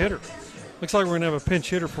be the hitter. Looks like we're going to have a pinch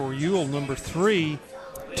hitter for Ewell, number 3.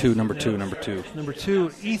 Number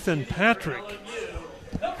two, Ethan Patrick,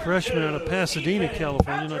 freshman out of Pasadena,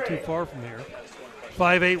 California, not too far from here.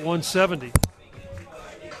 5'8", 170.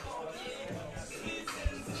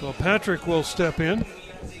 So Patrick will step in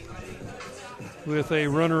with a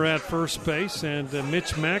runner at first base and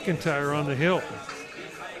Mitch McIntyre on the hill.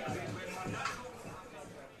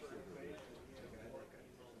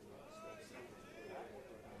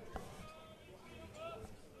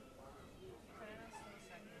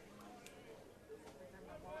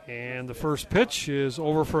 And the first pitch is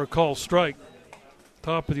over for a call strike.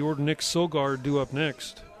 Top of the order, Nick Sogard due up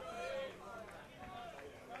next.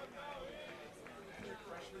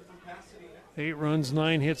 Eight runs,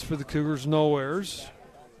 9 hits for the Cougars, no errors.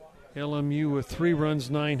 LMU with 3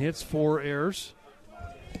 runs, 9 hits, 4 errors.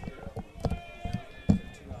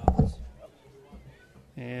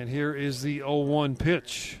 And here is the 0-1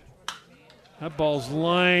 pitch. That ball's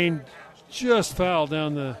lined just foul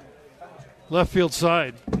down the left field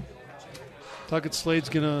side. Tuckett Slade's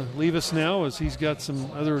going to leave us now as he's got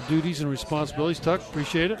some other duties and responsibilities. Tuck,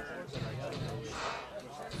 appreciate it.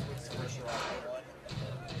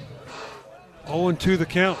 0-2 the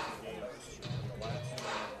count.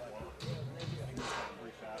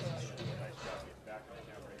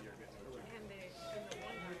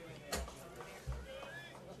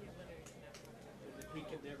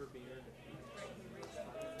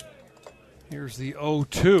 Here's the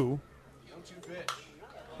 0-2.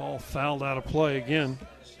 Ball fouled out of play again.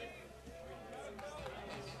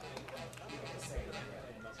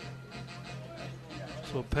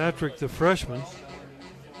 So Patrick, the freshman,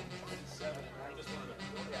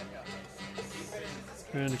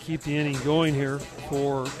 trying to keep the inning going here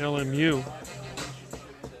for LMU.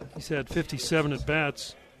 He's had 57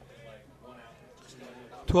 at-bats.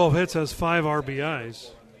 12 hits, has 5 RBIs.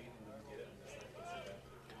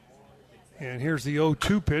 And here's the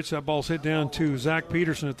 0-2 pitch. That ball's hit down to Zach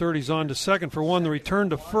Peterson at third. He's on to second for one. The return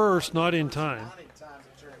to first, not in time.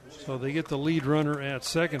 So they get the lead runner at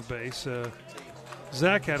second base.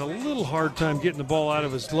 Zach had a little hard time getting the ball out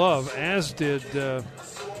of his glove, as did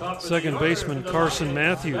second baseman Carson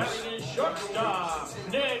Matthews.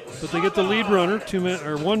 But they get the lead runner,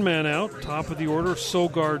 one man out, top of the order.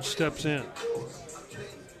 Sogard steps in.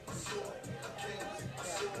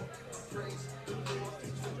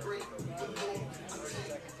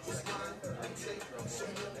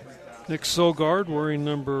 Nick Sogard wearing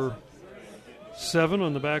number 7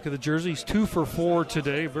 on the back of the jersey. He's 2 for 4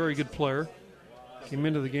 today. Very good player. Came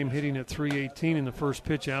into the game hitting at .318 in the first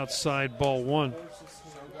pitch, outside, ball 1.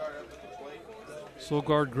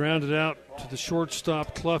 Sogard grounded out to the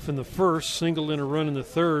shortstop Clough in the first, singled in a run in the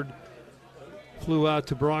third, flew out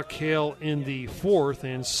to Brock Hale in the fourth,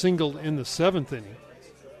 and singled in the 7th inning.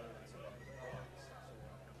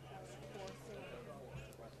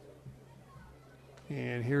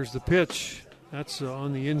 And here's the pitch. That's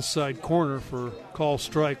on the inside corner for call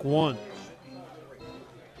strike 1.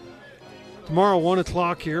 Tomorrow, 1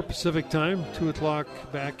 o'clock here, Pacific time, 2 o'clock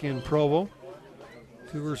back in Provo.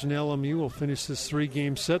 Cougars and LMU will finish this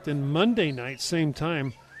 3-game set. Then Monday night, same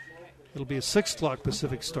time, it'll be a 6 o'clock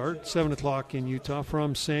Pacific start, 7 o'clock in Utah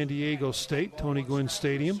from San Diego State, Tony Gwynn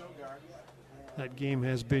Stadium. That game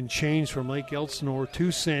has been changed from Lake Elsinore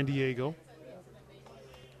to San Diego.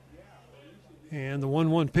 And the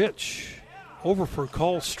 1-1 pitch, over for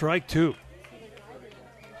call strike 2.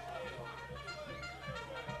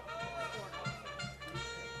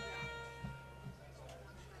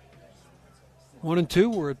 One and two,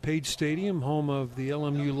 we're at Page Stadium, home of the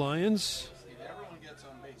LMU Lions,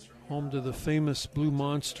 home to the famous Blue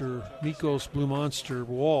Monster, Nikos Blue Monster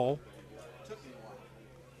wall.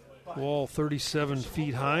 Wall 37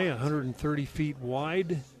 feet high, 130 feet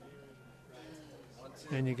wide.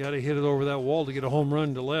 And you got to hit it over that wall to get a home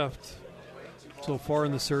run to left. So far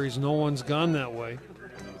in the series, no one's gone that way.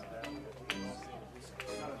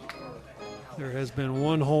 There has been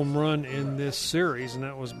one home run in this series, and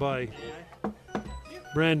that was by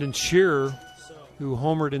Brandon Shearer, who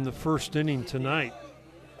homered in the first inning tonight.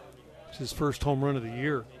 It's his first home run of the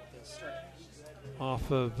year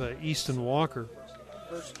off of Easton Walker.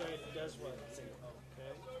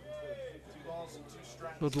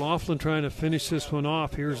 But Laughlin trying to finish this one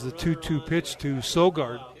off. Here's the 2-2 pitch to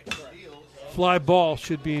Sogard. Fly ball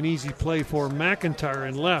should be an easy play for McIntyre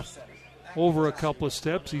in left. Over a couple of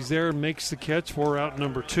steps. He's there and makes the catch for out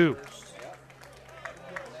number 2.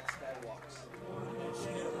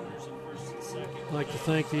 I'd like to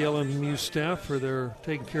thank the LMU staff for their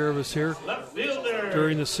taking care of us here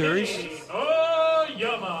during the series.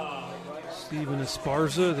 Stephen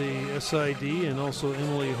Esparza, the SID, and also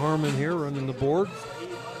Emily Harmon here running the board.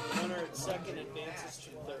 Runner at second advances to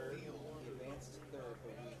third.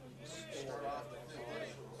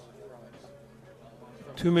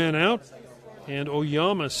 2 men out, and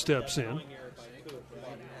Oyama steps in.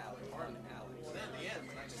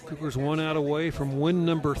 Cougars 1 out away from win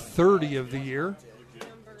number 30 of the year.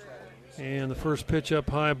 And the first pitch up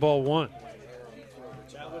high, ball 1.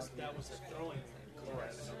 That was a throwing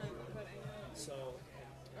correct. So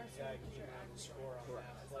guy came out and score on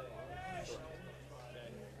that play.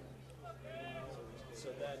 So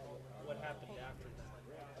that what happened after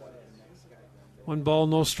that? 1 ball,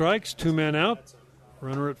 no strikes, 2 men out.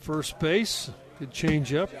 Runner at first base. Good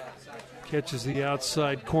change up. Catches the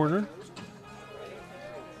outside corner.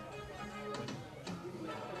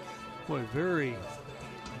 Boy, very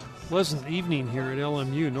pleasant evening here at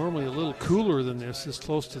LMU. Normally a little cooler than this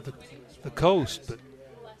close to the coast, but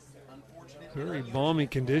very balmy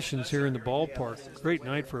conditions here in the ballpark. Great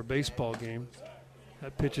night for a baseball game.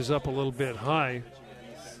 That pitch is up a little bit high.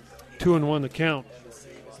 2-1 the count.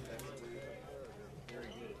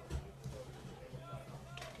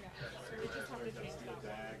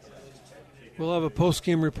 We'll have a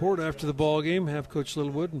post-game report after the ball game. Have Coach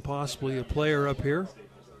Littlewood and possibly a player up here.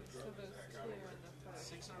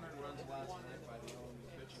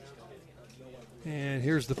 And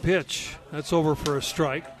here's the pitch. That's over for a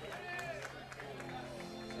strike.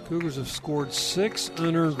 Cougars have scored 6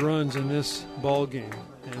 unearned runs in this ball game.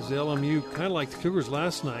 As LMU, kind of like the Cougars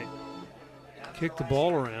last night, kicked the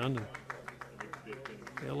ball around. And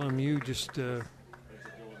LMU just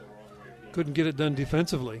couldn't get it done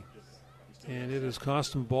defensively. And it has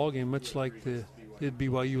cost them a ball game, much like did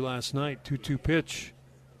BYU last night. 2-2 pitch.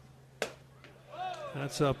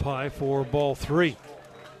 That's up high for ball 3.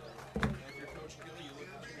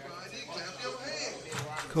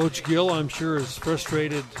 Coach Gill, I'm sure, is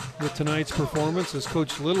frustrated with tonight's performance as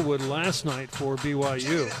Coach Littlewood last night for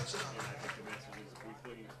BYU.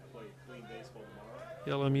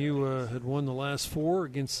 LMU had won the last 4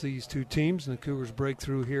 against these two teams, and the Cougars break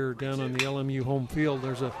through here down on the LMU home field.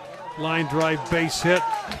 There's a line drive base hit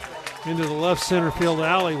into the left center field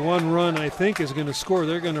alley. 1 run, I think, is going to score.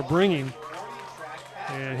 They're going to bring him,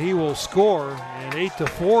 and he will score. And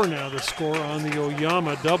 8-4 now the score on the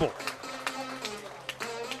Oyama double.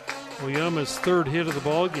 Oyama's 3rd hit of the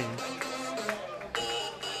ball game.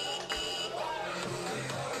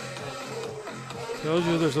 Tells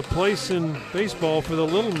you there's a place in baseball for the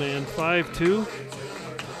little man. 5'2",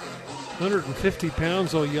 150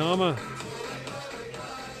 pounds. Oyama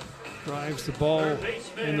drives the ball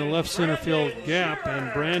in the left center field gap,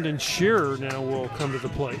 and Brandon Shearer now will come to the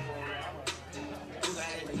plate.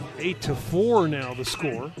 8-4 now the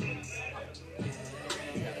score.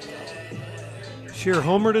 Shearer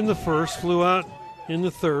homered in the 1st, flew out in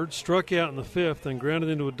the 3rd, struck out in the 5th, and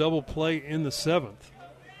grounded into a double play in the 7th.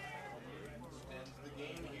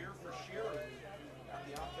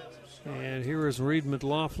 And here is Reed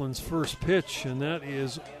McLaughlin's first pitch, and that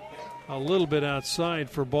is a little bit outside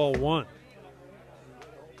for ball 1.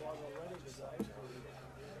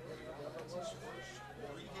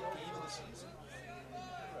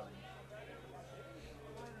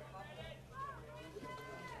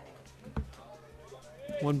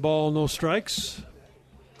 One ball, no strikes.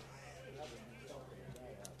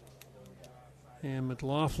 And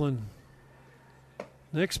McLaughlin,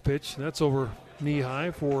 next pitch, that's over knee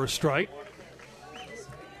high for a strike.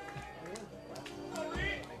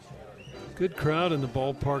 Good crowd in the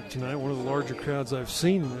ballpark tonight, one of the larger crowds I've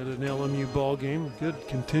seen at an LMU ball game. Good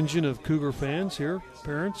contingent of Cougar fans here,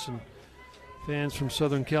 parents and fans from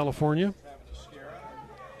Southern California.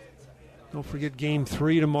 Don't forget Game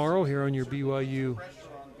 3 tomorrow here on your BYU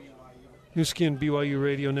Nu Skin BYU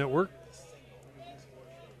Radio Network.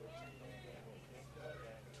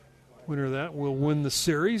 Winner of that will win the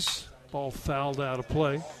series. Ball fouled out of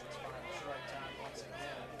play.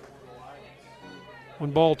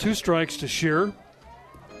 1 ball, 2 strikes to Shearer.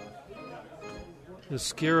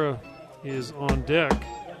 Esquera is on deck.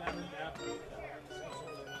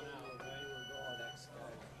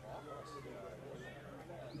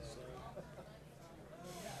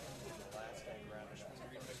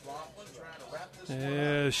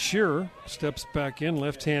 Shearer steps back in,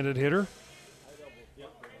 left-handed hitter.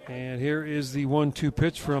 And here is the 1-2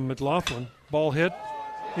 pitch from McLaughlin. Ball hit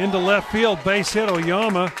into left field, base hit.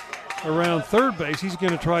 Oyama around third base. He's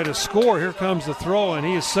going to try to score. Here comes the throw, and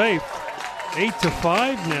he is safe.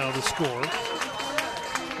 8-5 now the score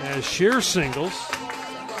as Shearer singles.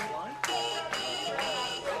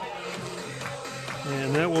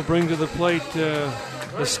 And that will bring to the plate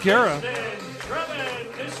Esquera.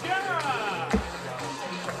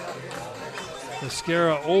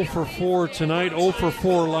 Esquera 0 for 4 tonight, 0 for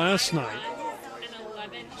 4 last night.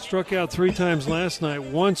 Struck out 3 times last night,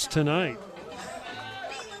 once tonight.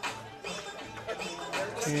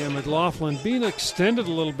 And McLaughlin being extended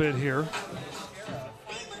a little bit here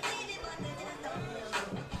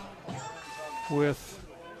with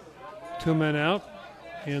 2 men out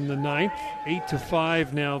in the 9th.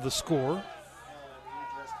 8-5 now the score.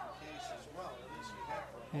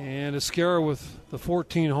 And Esquera with the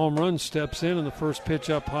 14 home runs steps in, and the first pitch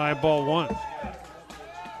up high, ball 1.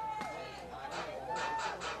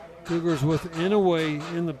 Cougars with Inouye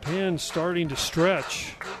in the pen starting to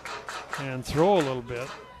stretch and throw a little bit.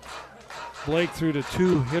 Blake threw to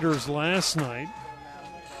 2 hitters last night.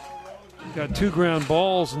 Got 2 ground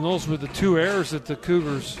balls, and those were the 2 errors that the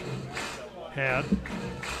Cougars had.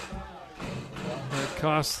 That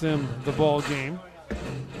cost them the ball game.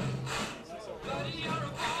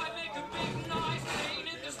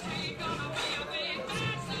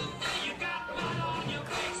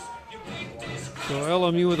 So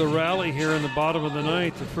LMU with a rally here in the bottom of the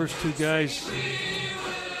 9th. The first 2 guys,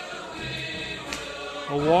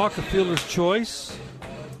 a walk, a fielder's choice,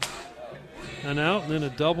 an out, and then a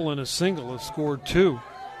double and a single have scored 2.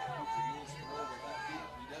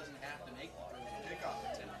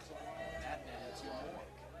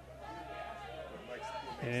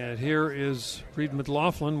 And here is Reed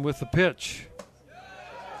McLaughlin with the pitch.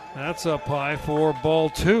 That's up high for ball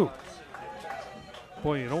 2.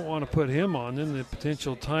 Boy, you don't want to put him on. Then the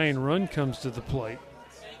potential tying run comes to the plate.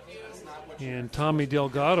 And Tommy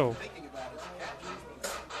Delgado.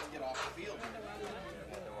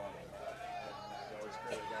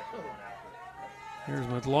 Here's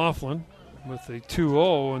McLaughlin with a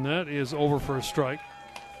 2-0, and that is over for a strike.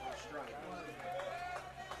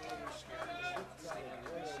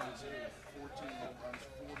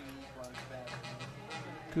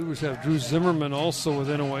 Cougars have Drew Zimmerman also with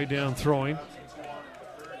Inouye down throwing.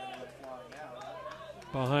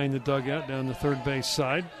 Behind the dugout down the third base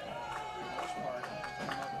side.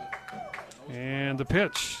 And the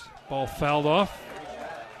pitch. Ball fouled off.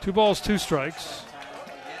 2 balls, 2 strikes.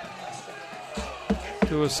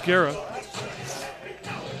 To Esquera.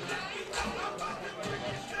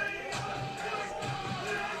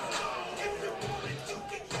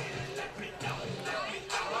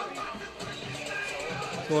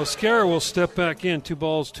 So Esquera will step back in. 2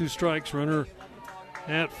 balls, 2 strikes. Runner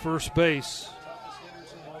at first base.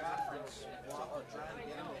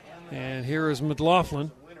 And here is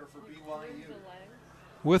McLaughlin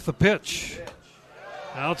with the pitch.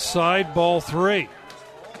 Outside, ball 3.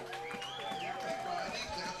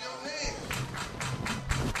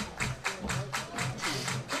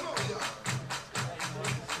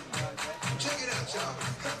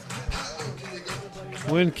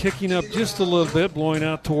 Wind kicking up just a little bit, blowing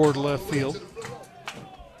out toward left field.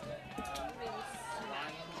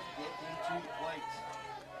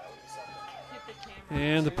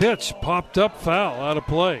 And the pitch popped up, foul, out of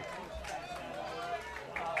play.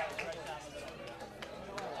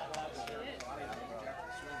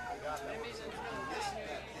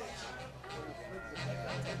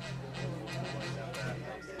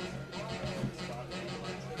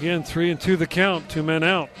 Again, 3-2 the count, 2 men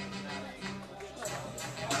out.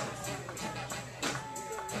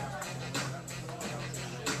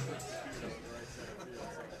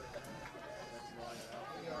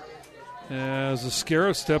 As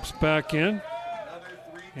Esquera steps back in.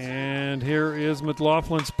 And here is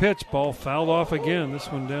McLaughlin's pitch. Ball fouled off again. This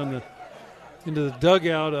one down into the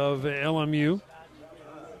dugout of LMU.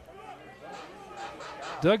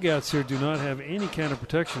 Dugouts here do not have any kind of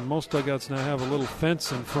protection. Most dugouts now have a little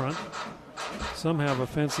fence in front. Some have a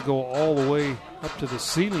fence that go all the way up to the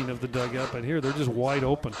ceiling of the dugout, but here they're just wide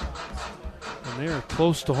open. And they're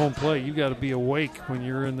close to home plate. You've got to be awake when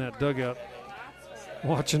you're in that dugout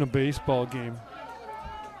watching a baseball game.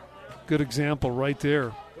 Good example right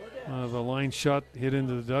there of a line shot hit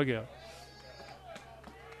into the dugout.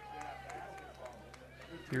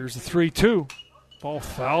 Here's the 3-2. Ball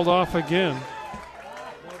fouled off again.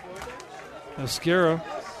 Esquera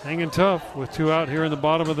hanging tough with 2 out here in the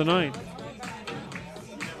bottom of the ninth.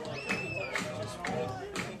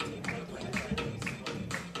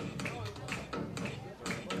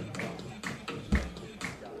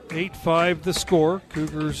 (8-5) the score.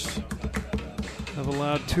 Cougars have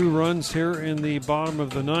allowed 2 runs here in the bottom of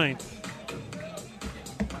the ninth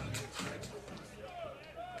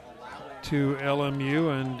to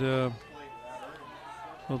LMU, and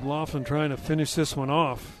McLaughlin trying to finish this one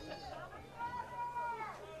off.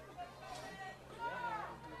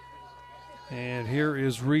 And here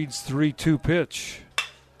is Reed's 3-2 pitch.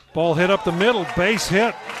 Ball hit up the middle, base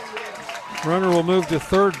hit. Runner will move to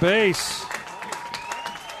third base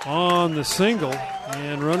on the single,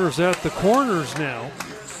 and runners at the corners now.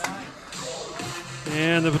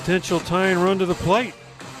 And the potential tying run to the plate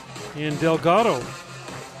in Delgado.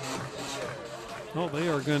 Oh, they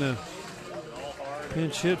are going to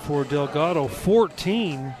pinch hit for Delgado.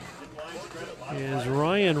 14 is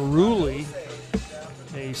Ryan Ruley,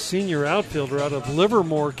 a senior outfielder out of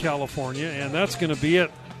Livermore, California, and that's going to be it.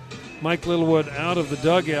 Mike Littlewood out of the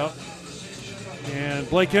dugout, and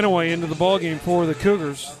Blake Inouye into the ballgame for the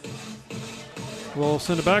Cougars. We'll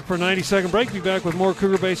send it back for a 90-second break. Be back with more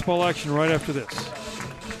Cougar baseball action right after this.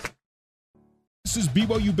 This is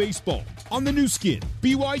BYU Baseball on the new skin,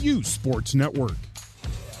 BYU Sports Network.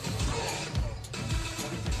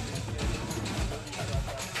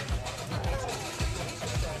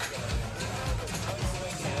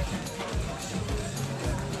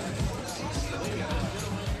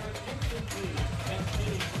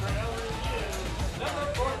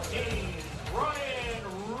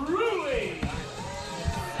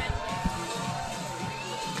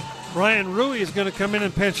 Ryan Rui is going to come in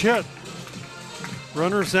and pinch hit.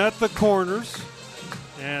 Runners at the corners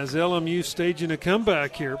as LMU staging a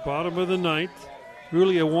comeback here. Bottom of the ninth.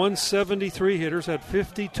 Rui, a 173 hitter, had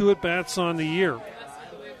 52 at-bats on the year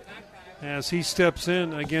as he steps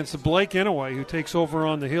in against Blake Inouye, who takes over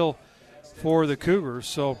on the hill for the Cougars.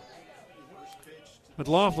 So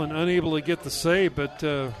McLaughlin unable to get the save, but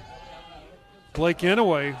Blake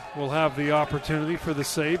Inouye will have the opportunity for the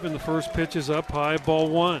save, and the first pitch is up high, ball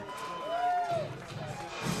one.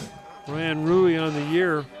 Ryan Rui on the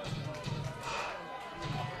year.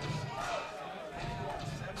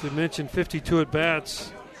 As we mentioned, 52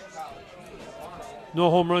 at-bats. No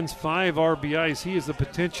home runs, 5 RBIs. He is the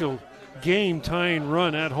potential game-tying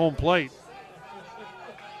run at home plate.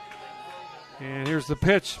 And here's the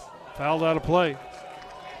pitch. Fouled out of play.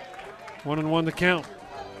 1-1 the count.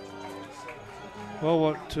 Well,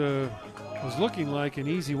 what was looking like an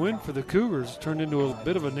easy win for the Cougars turned into a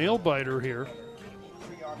bit of a nail-biter here.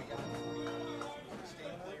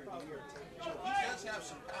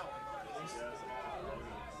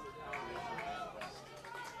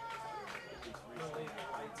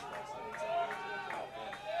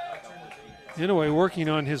 Inouye working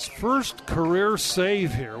on his first career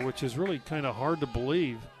save here, which is really kind of hard to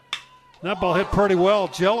believe. That ball hit pretty well.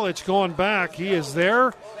 Jelic going back. He is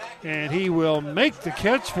there, and he will make the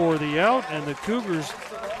catch for the out, and the Cougars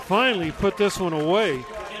finally put this one away.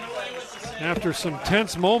 After some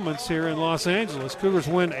tense moments here in Los Angeles, Cougars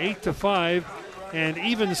win 8-5 and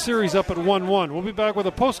even the series up at 1-1. We'll be back with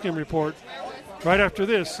a postgame report right after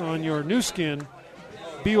this on your new skin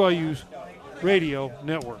BYU Radio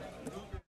Network.